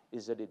heart?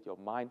 Is it in your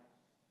mind?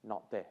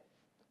 Not there.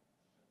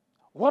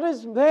 What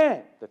is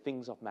there? The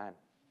things of man.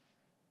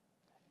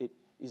 It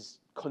is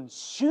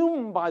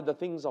consumed by the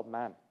things of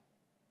man.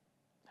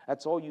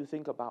 That's all you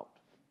think about.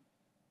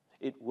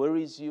 It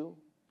worries you.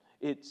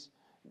 It's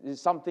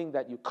something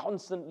that you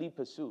constantly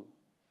pursue.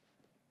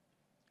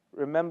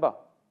 Remember,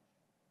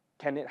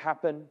 can it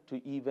happen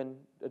to even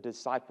a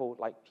disciple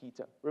like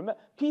Peter?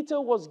 Remember,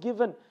 Peter was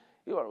given,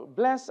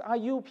 blessed are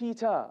you,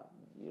 Peter.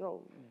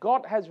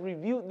 God has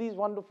revealed these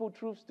wonderful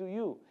truths to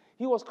you.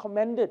 He was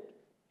commended.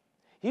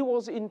 He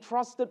was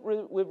entrusted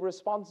with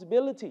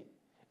responsibility.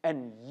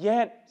 And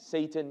yet,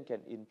 Satan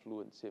can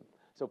influence him.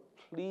 So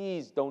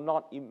please do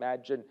not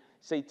imagine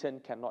Satan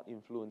cannot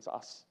influence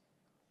us.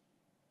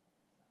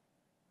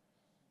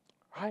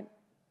 Right?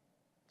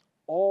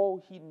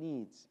 All he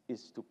needs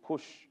is to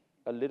push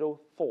a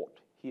little thought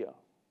here,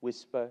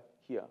 whisper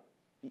here.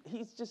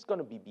 He's just going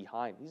to be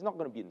behind. He's not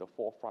going to be in the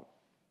forefront.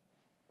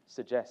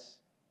 Suggest.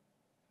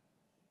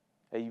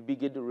 And you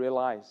begin to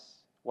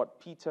realize what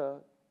Peter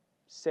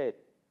said.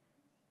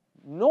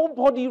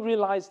 Nobody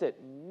realized it.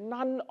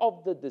 None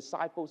of the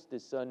disciples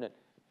discerned it.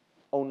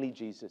 Only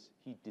Jesus.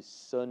 He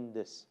discerned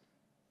this.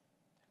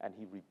 And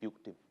he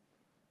rebuked him.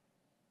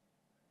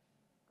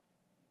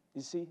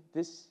 You see,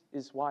 this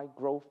is why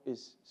growth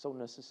is so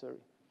necessary.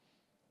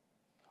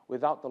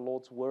 Without the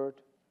Lord's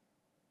word,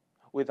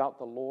 without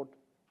the Lord,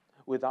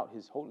 without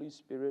his Holy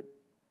Spirit,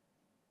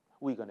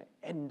 we're going to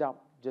end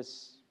up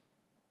just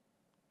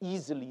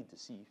easily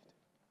deceived.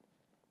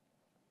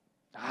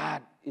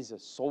 That is a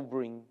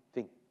sobering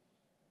thing.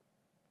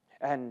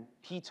 And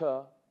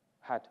Peter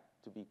had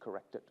to be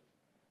corrected.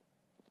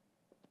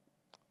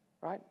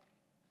 Right?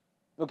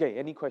 Okay,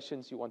 any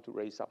questions you want to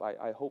raise up?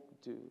 I hope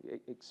to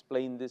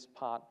explain this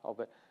part of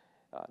it.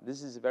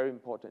 This is very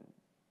important.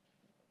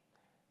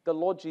 The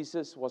Lord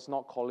Jesus was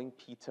not calling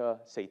Peter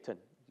Satan.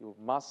 You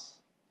must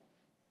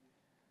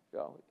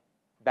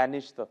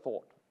banish the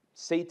thought.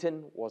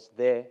 Satan was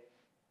there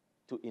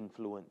to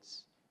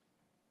influence.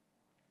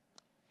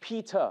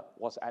 Peter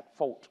was at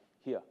fault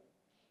here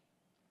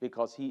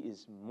because he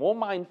is more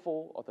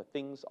mindful of the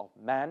things of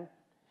man,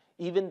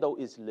 even though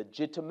it's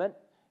legitimate.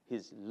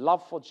 His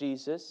love for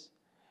Jesus,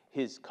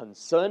 his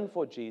concern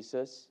for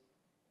Jesus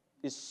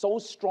is so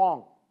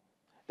strong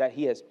that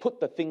he has put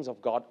the things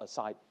of God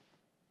aside.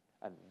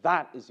 And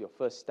that is your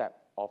first step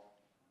of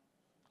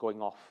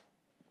going off.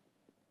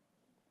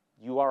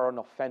 You are an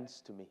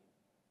offense to me.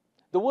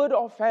 The word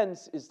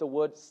offense is the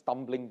word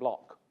stumbling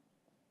block.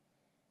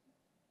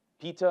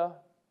 Peter,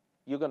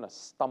 you're going to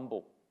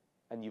stumble,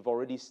 and you've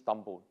already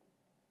stumbled.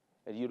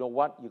 And you know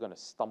what? You're going to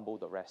stumble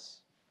the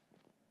rest.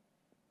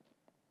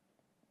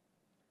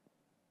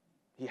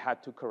 He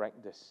had to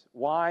correct this.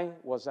 Why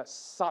was that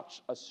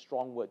such a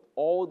strong word?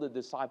 All the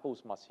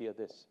disciples must hear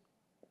this.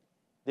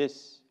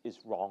 This is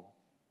wrong.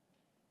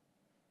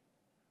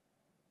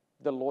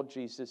 The Lord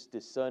Jesus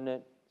discerned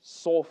it,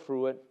 saw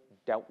through it,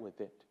 dealt with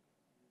it.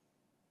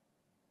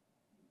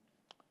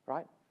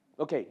 Right?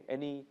 Okay,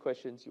 any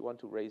questions you want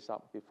to raise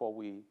up before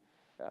we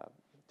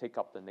take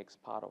up the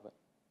next part of it?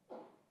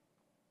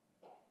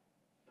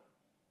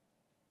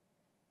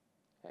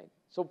 Okay.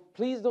 So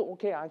please don't,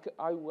 okay,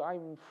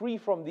 I'm free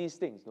from these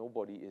things.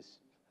 Nobody is.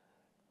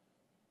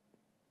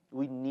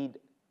 We need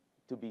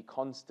to be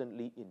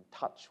constantly in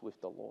touch with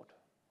the Lord.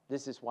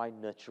 This is why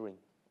nurturing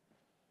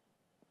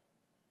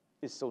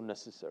is so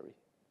necessary.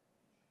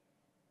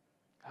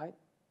 Right?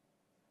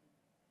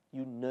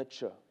 You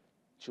nurture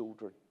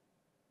children.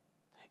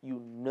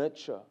 You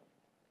nurture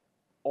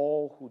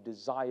all who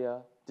desire,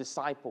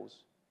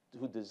 disciples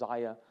who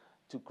desire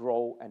to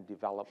grow and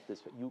develop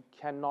this. You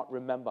cannot,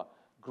 remember,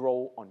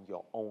 grow on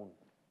your own.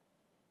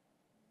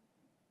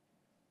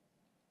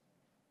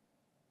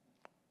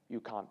 You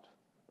can't.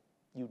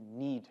 You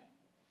need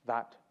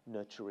that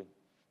nurturing.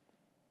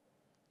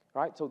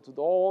 Right? So to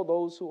all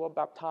those who are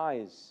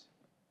baptized,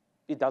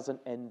 it doesn't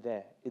end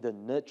there. The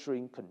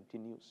nurturing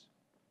continues.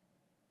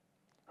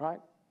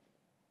 Right?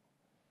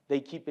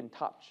 They keep in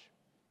touch.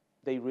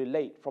 They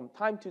relate. From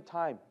time to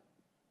time,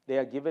 they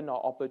are given an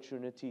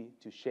opportunity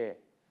to share.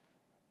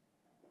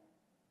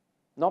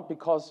 Not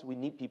because we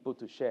need people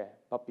to share,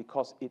 but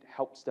because it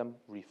helps them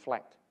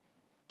reflect.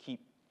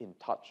 Keep in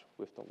touch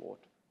with the Lord.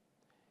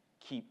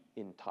 Keep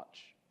in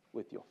touch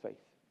with your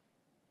faith.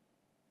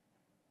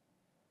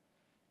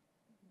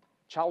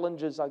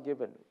 Challenges are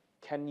given.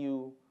 Can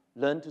you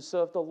learn to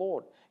serve the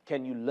Lord?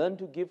 Can you learn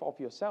to give of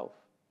yourself?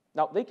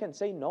 Now, they can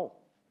say no.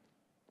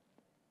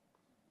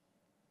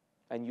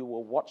 And you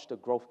will watch the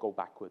growth go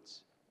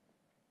backwards.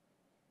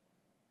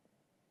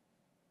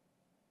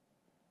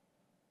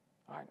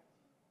 All right.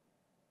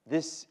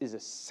 This is the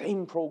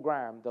same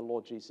program the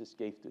Lord Jesus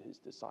gave to his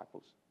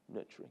disciples.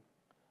 Nurturing,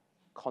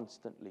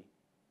 constantly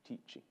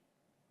teaching,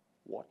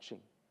 watching,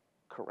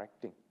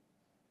 correcting.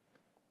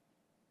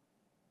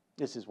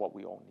 This is what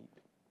we all need.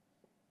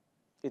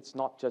 It's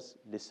not just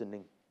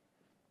listening.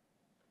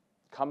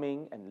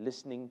 Coming and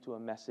listening to a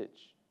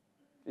message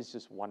is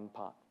just one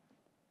part.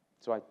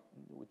 So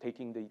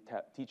teaching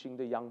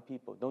the young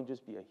people, don't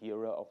just be a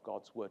hearer of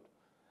God's word.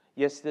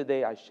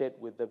 Yesterday I shared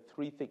with them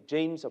three things.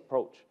 James'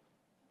 approach.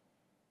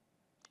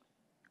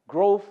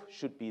 Growth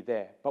should be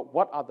there. But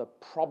what are the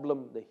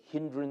problem, the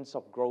hindrance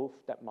of growth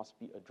that must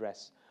be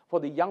addressed? For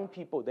the young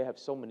people, they have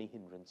so many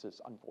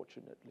hindrances,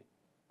 unfortunately.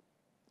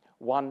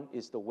 One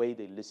is the way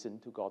they listen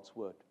to God's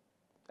word.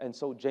 And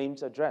so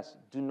James addressed,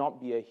 do not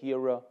be a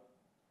hearer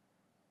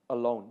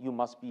alone. You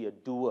must be a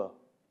doer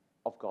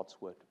of God's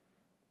word,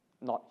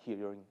 not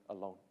hearing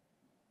alone.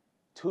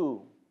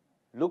 2,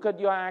 look at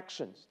your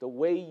actions, the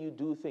way you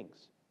do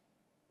things.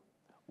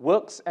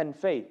 Works and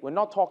faith. We're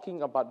not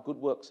talking about good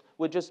works.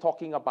 We're just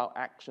talking about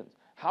actions.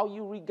 How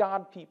you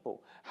regard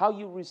people, how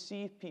you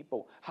receive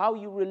people, how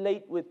you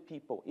relate with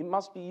people. You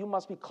must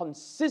be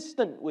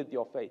consistent with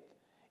your faith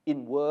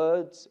in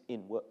words,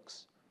 in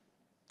works.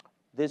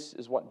 This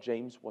is what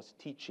James was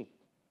teaching.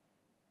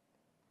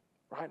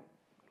 Right?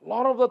 A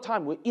lot of the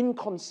time we're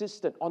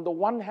inconsistent. On the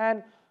one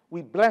hand,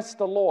 we bless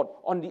the Lord.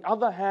 On the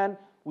other hand,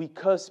 we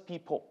curse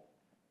people.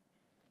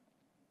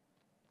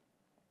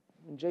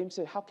 And James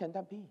said, how can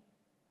that be?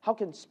 How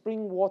can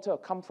spring water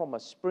come from a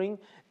spring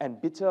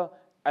and bitter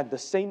at the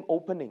same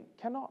opening?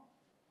 Cannot.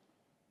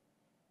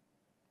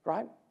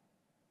 Right?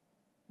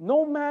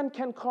 No man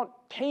can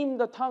tame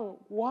the tongue.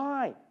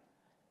 Why?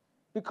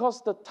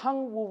 Because the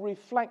tongue will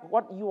reflect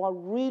what you are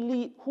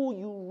really, who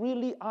you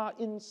really are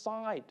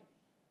inside.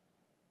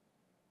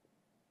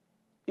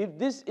 If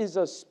this is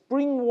a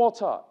spring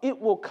water, it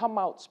will come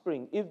out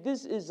spring. If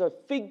this is a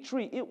fig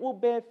tree, it will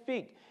bear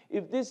fig.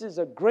 If this is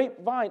a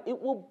grapevine,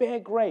 it will bear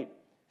grape.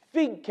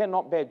 Fig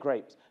cannot bear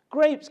grapes.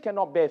 Grapes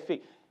cannot bear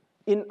fig.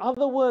 In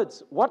other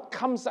words, what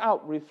comes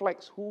out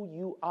reflects who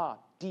you are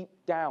deep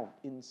down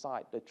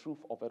inside, the truth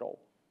of it all.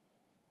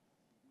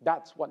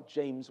 That's what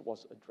James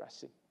was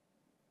addressing,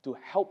 to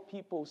help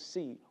people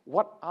see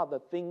what are the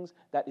things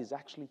that is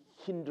actually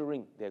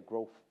hindering their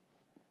growth.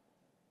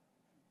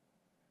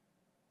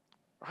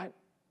 Right?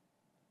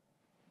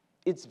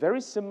 It's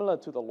very similar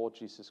to the Lord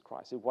Jesus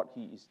Christ in what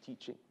he is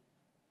teaching.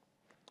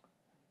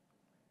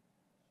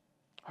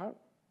 Right?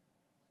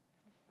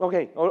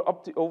 Okay,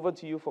 over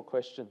to you for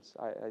questions.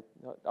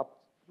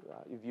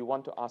 If you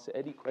want to ask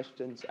any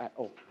questions at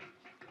all.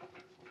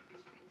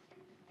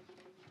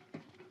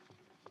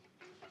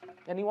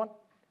 Anyone?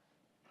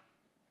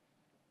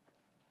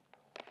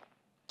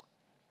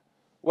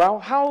 Well,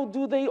 how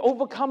do they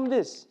overcome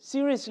this?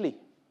 Seriously.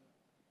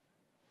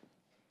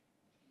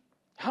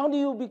 How do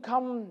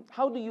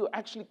you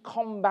actually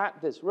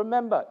combat this?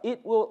 Remember,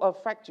 it will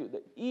affect you.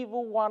 The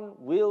evil one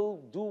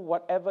will do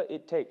whatever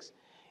it takes.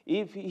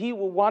 If he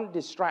will, 1,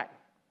 distract,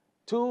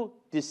 2,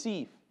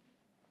 deceive.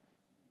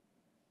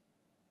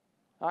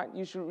 All right,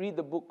 you should read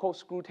the book called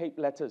Screwtape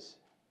Letters.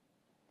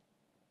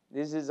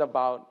 This is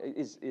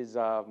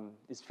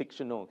it's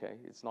fictional, okay?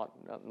 It's not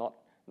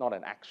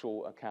an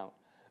actual account.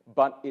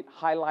 But it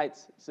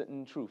highlights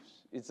certain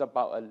truths. It's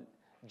about a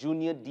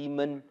junior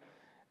demon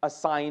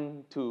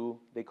assigned to,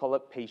 they call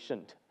it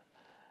patient.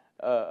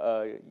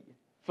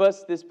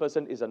 First, this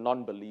person is a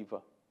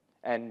non-believer.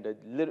 And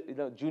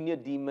the junior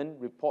demon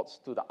reports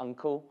to the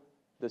uncle,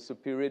 the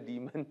superior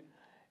demon.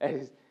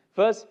 And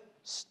first,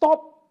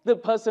 stop the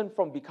person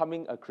from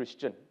becoming a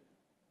Christian.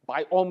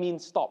 By all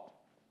means, stop.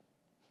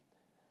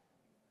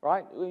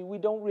 Right? We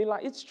don't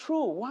realize. It's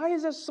true. Why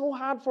is it so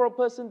hard for a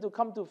person to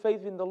come to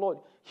faith in the Lord?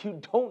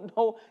 You don't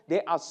know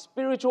there are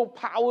spiritual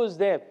powers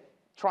there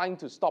trying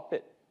to stop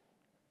it.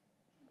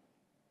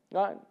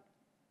 Right?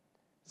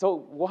 So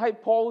why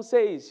Paul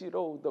says,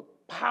 the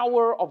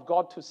power of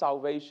God to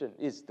salvation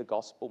is the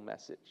gospel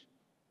message.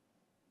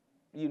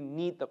 You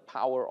need the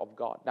power of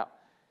God. Now,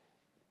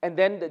 and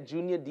then the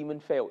junior demon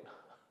failed.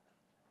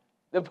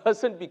 The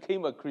person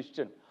became a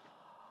Christian.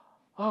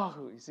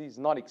 Oh, you see, he's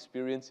not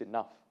experienced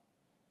enough.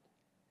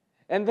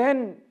 And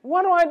then,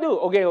 what do I do?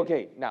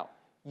 Okay. Now,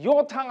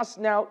 your task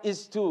now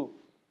is to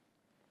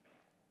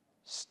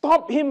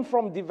stop him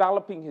from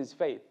developing his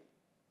faith.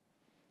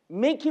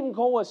 Make him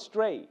go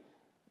astray.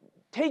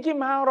 Take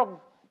him out of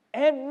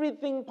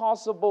everything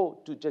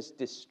possible to just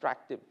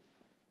distract him.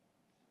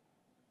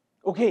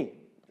 Okay,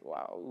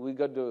 well, we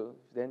got to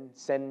then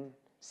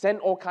send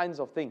all kinds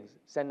of things.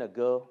 Send a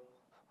girl.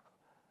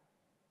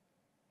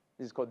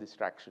 This is called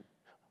distraction.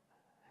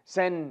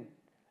 Send,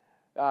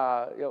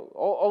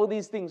 all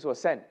these things were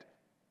sent.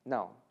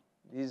 Now,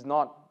 he's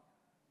not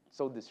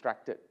so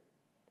distracted.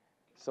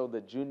 So the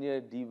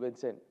junior demon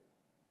said,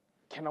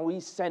 can we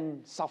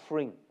send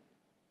suffering?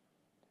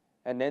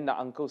 And then the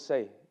uncle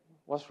say,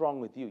 what's wrong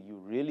with you? You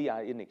really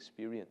are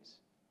inexperienced.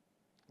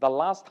 The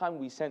last time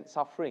we sent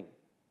suffering,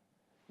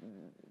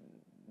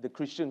 the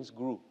Christians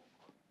grew.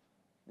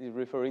 He's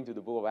referring to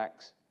the book of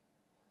Acts.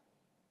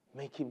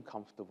 Make him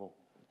comfortable.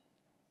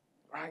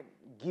 Right?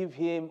 Give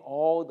him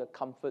all the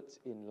comforts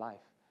in life.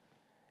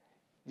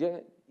 Yeah,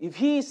 if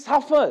he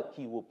suffered,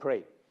 he will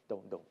pray.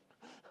 Don't.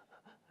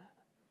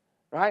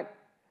 Right?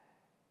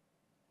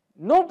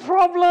 No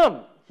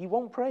problem. He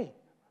won't pray.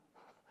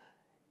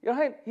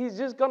 Right? He's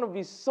just going to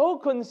be so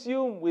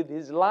consumed with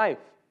his life.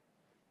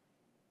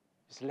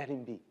 Just let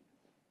him be.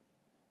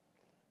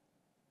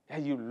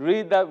 And you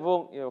read that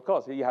book, of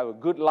course, you have a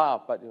good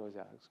laugh, but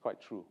it's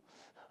quite true.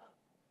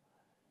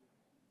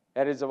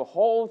 And it's a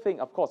whole thing.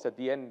 Of course, at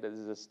the end,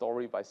 there's a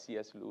story by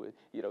C.S. Lewis.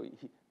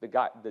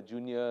 The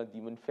junior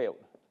demon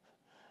failed.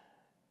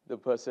 The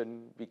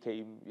person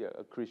became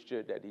a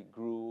Christian, that he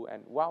grew,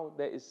 and wow,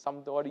 there is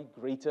somebody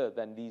greater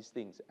than these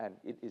things, and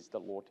it is the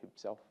Lord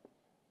himself.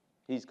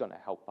 He's going to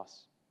help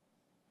us.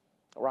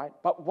 All right?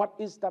 But what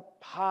is the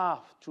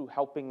path to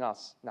helping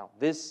us? Now,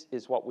 this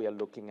is what we are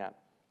looking at.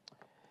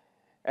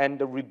 And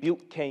the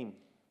rebuke came.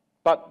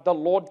 But the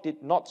Lord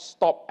did not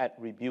stop at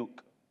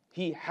rebuke.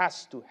 He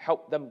has to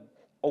help them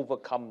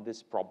overcome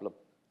this problem.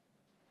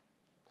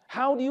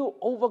 How do you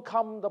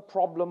overcome the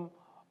problem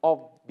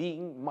of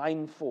being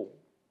mindful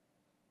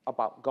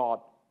about God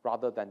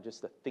rather than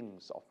just the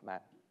things of man?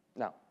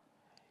 Now,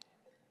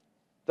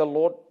 the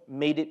Lord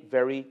made it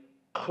very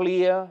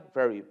clear,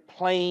 very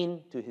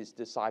plain to his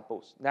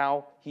disciples.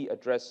 Now he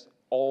addressed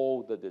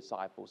all the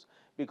disciples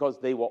because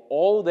they were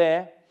all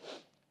there,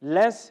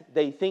 lest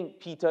they think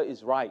Peter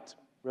is right.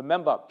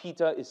 Remember,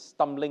 Peter is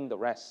stumbling the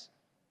rest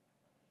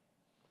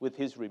with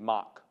his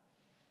remark.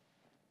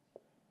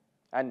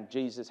 And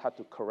Jesus had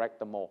to correct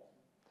them all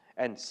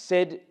and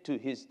said to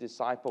his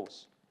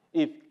disciples,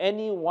 if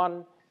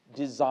anyone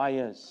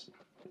desires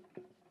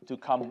to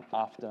come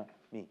after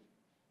me,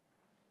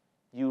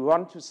 you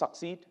want to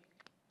succeed?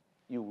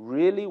 You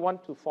really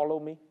want to follow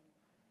me?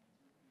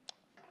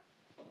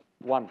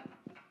 One,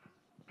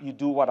 you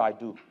do what I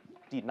do.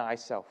 Deny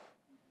self.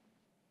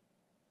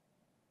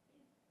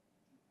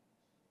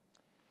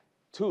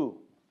 Two,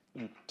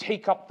 you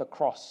take up the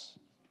cross.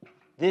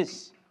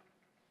 This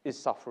is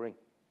suffering.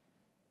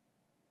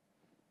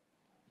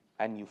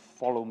 And you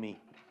follow me.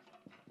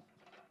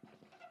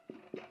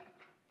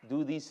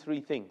 Do these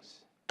three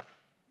things,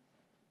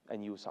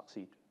 and you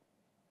succeed.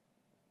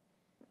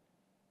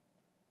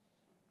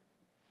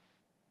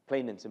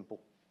 Plain and simple.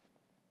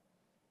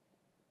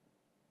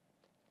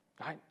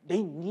 Right?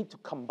 They need to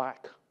come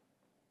back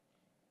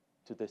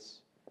to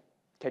this.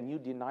 Can you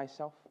deny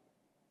self?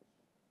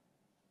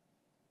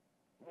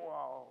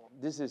 Wow,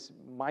 this is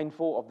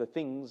mindful of the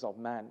things of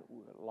man.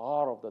 A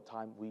lot of the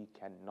time we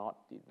cannot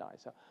deny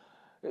self.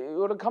 You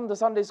want to come to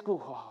Sunday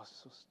school? Oh,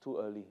 it's too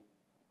early.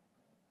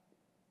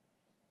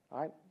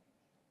 Right?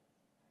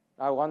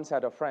 I once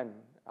had a friend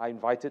I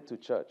invited to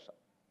church,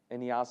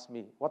 and he asked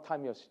me, what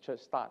time your church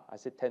start? I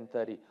said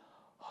 10:30.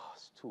 Oh,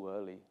 it's too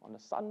early. On a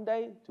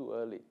Sunday, too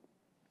early.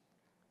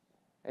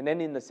 And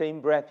then in the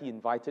same breath, he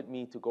invited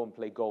me to go and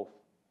play golf.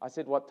 I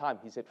said, what time?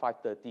 He said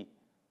 5:30.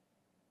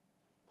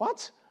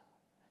 What?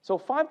 So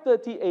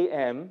 5:30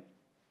 a.m.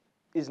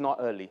 is not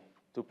early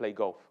to play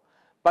golf.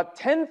 But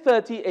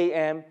 10:30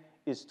 a.m.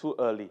 is too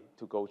early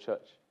to go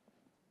church.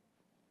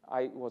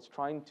 I was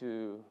trying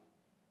to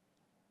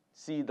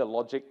see the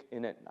logic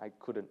in it. I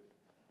couldn't.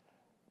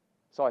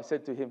 So I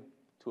said to him,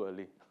 too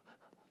early.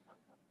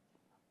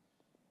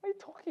 What are you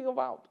talking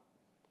about?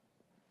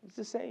 It's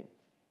the same.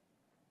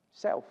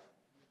 Self.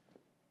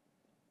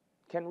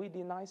 Can we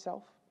deny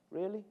self?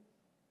 Really?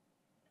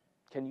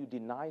 Can you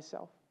deny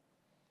self?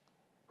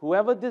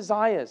 Whoever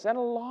desires, and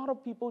a lot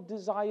of people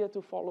desire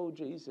to follow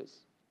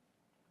Jesus,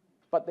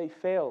 but they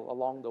fail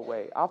along the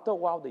way. After a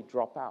while, they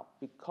drop out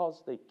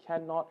because they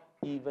cannot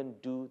even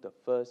do the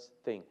first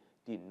thing,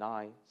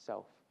 deny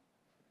self.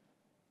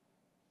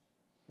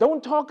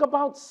 Don't talk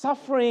about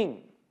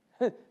suffering.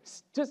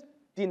 Just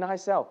deny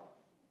self.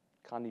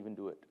 Can't even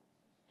do it.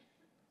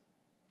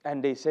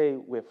 And they say,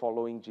 we're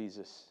following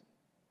Jesus.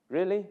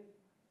 Really?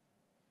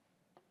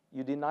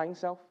 You denying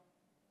self?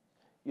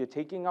 You're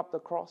taking up the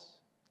cross?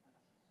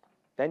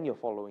 Then you're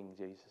following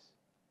Jesus.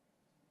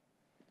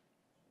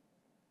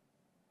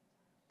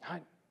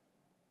 Right?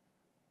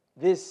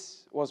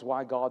 This was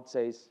why God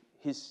says,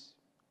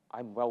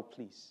 I'm well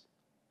pleased.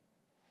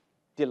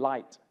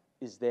 Delight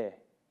is there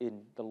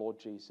in the Lord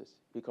Jesus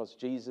because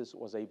Jesus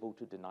was able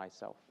to deny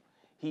self.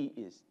 He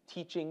is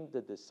teaching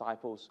the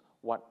disciples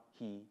what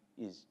he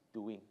is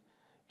doing.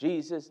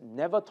 Jesus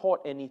never taught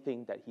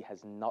anything that he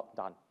has not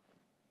done.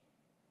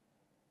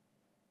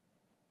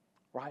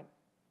 Right?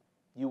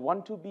 You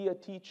want to be a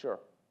teacher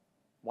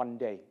one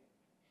day.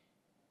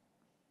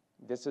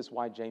 This is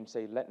why James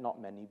says, let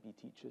not many be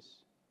teachers.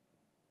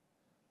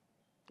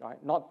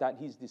 Right? Not that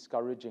he's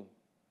discouraging.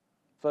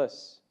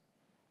 First,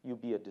 you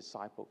be a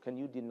disciple. Can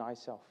you deny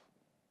self?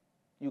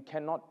 You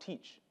cannot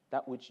teach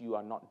that which you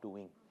are not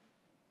doing.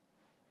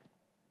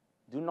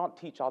 Do not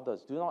teach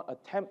others. Do not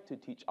attempt to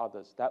teach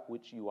others that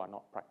which you are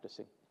not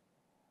practicing.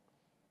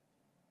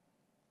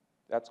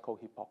 That's called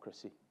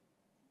hypocrisy.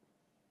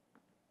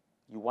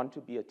 You want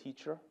to be a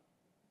teacher?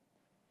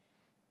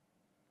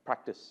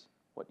 Practice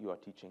what you are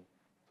teaching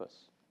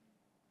first.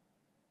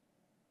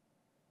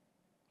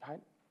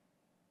 Right?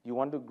 You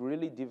want to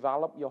really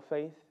develop your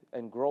faith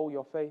and grow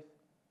your faith?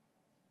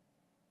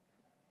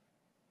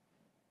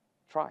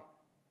 Try.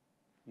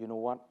 You know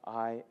what?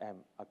 I am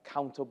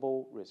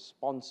accountable,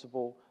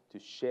 responsible to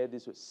share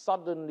this with.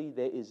 Suddenly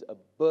there is a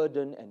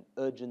burden and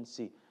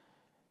urgency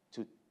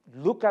to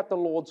look at the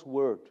Lord's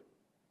word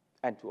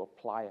and to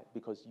apply it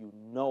because you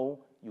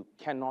know you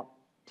cannot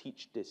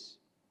teach this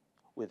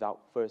without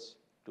first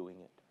doing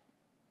it.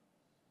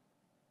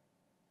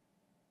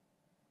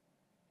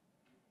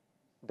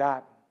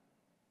 that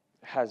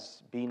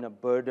has been a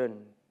burden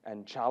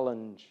and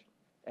challenge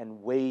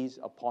and weighs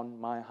upon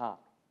my heart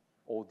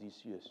all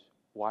these years.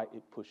 Why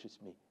it pushes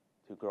me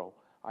to grow.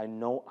 I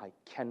know I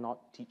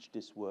cannot teach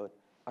this word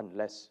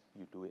unless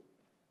you do it.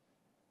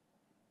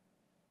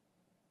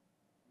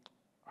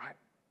 Right?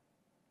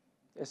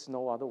 There's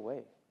no other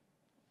way.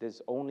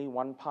 There's only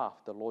one path,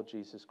 the Lord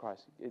Jesus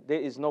Christ. There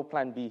is no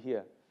plan B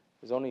here.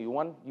 There's only you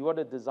want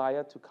a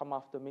desire to come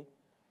after me,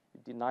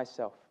 you deny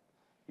self.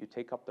 You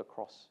take up the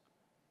cross.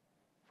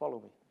 Follow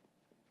me.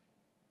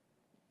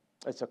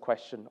 It's a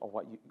question of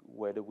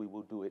whether we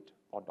will do it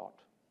or not.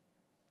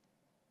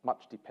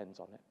 Much depends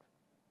on it.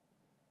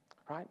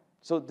 Right?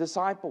 So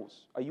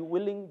disciples, are you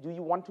willing? Do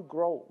you want to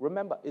grow?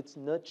 Remember, it's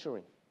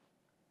nurturing.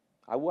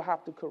 I will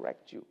have to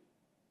correct you,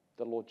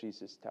 the Lord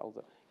Jesus tells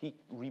us. He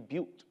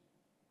rebuked.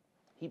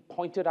 He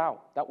pointed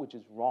out that which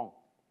is wrong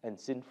and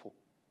sinful.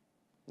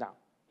 Now,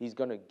 he's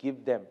going to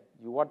give them.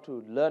 You want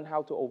to learn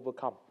how to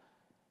overcome.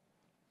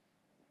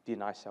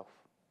 Deny self.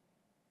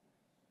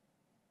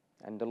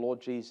 And the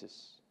Lord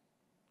Jesus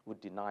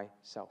would deny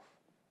self.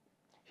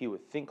 He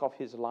would think of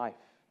his life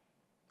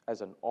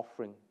as an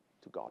offering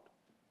to God.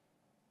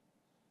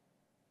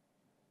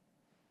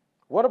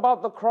 What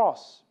about the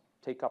cross?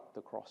 Take up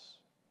the cross.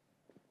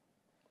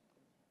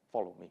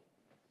 Follow me.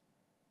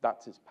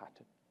 That's his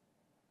pattern.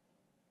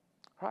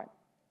 Right?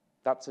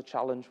 That's a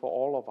challenge for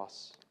all of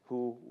us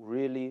who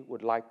really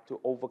would like to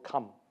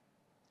overcome.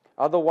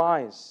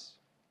 Otherwise,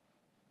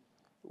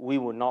 we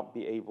will not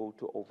be able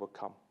to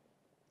overcome.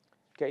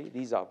 Okay,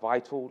 these are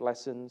vital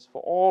lessons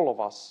for all of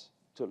us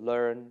to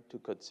learn, to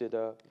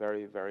consider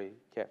very, very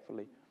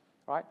carefully.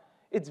 Right?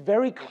 It's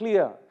very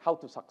clear how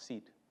to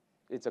succeed.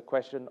 It's a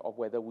question of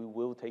whether we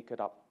will take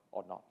it up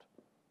or not.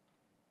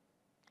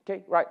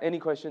 Okay, right. Any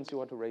questions you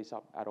want to raise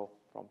up at all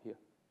from here?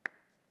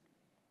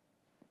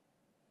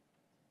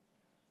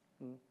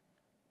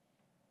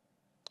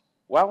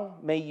 Well,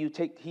 may you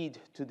take heed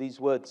to these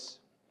words.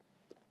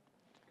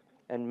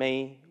 And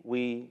may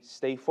we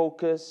stay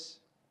focused,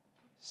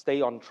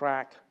 stay on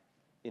track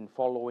in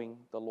following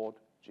the Lord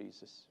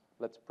Jesus.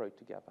 Let's pray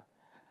together.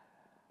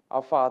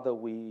 Our Father,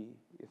 we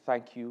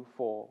thank you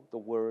for the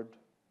word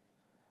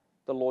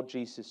the Lord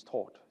Jesus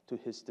taught to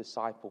his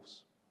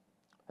disciples.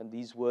 And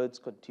these words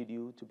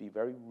continue to be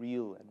very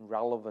real and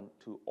relevant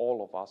to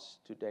all of us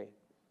today.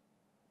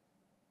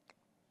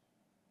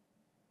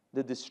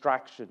 The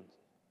distraction,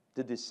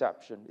 the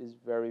deception is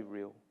very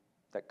real.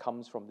 That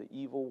comes from the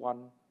evil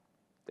one,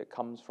 that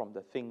comes from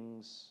the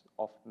things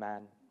of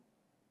man.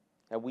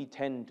 And we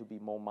tend to be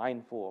more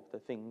mindful of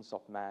the things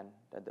of man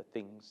than the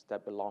things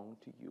that belong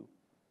to you.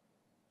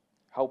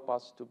 Help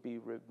us to be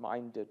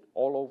reminded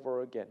all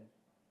over again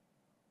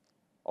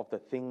of the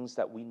things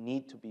that we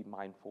need to be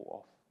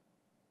mindful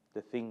of,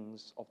 the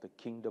things of the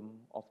kingdom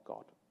of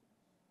God.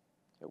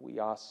 And we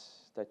ask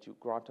that you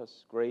grant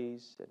us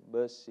grace and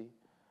mercy,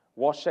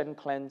 wash and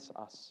cleanse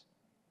us,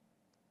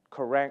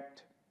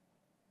 correct,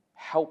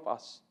 help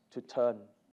us to turn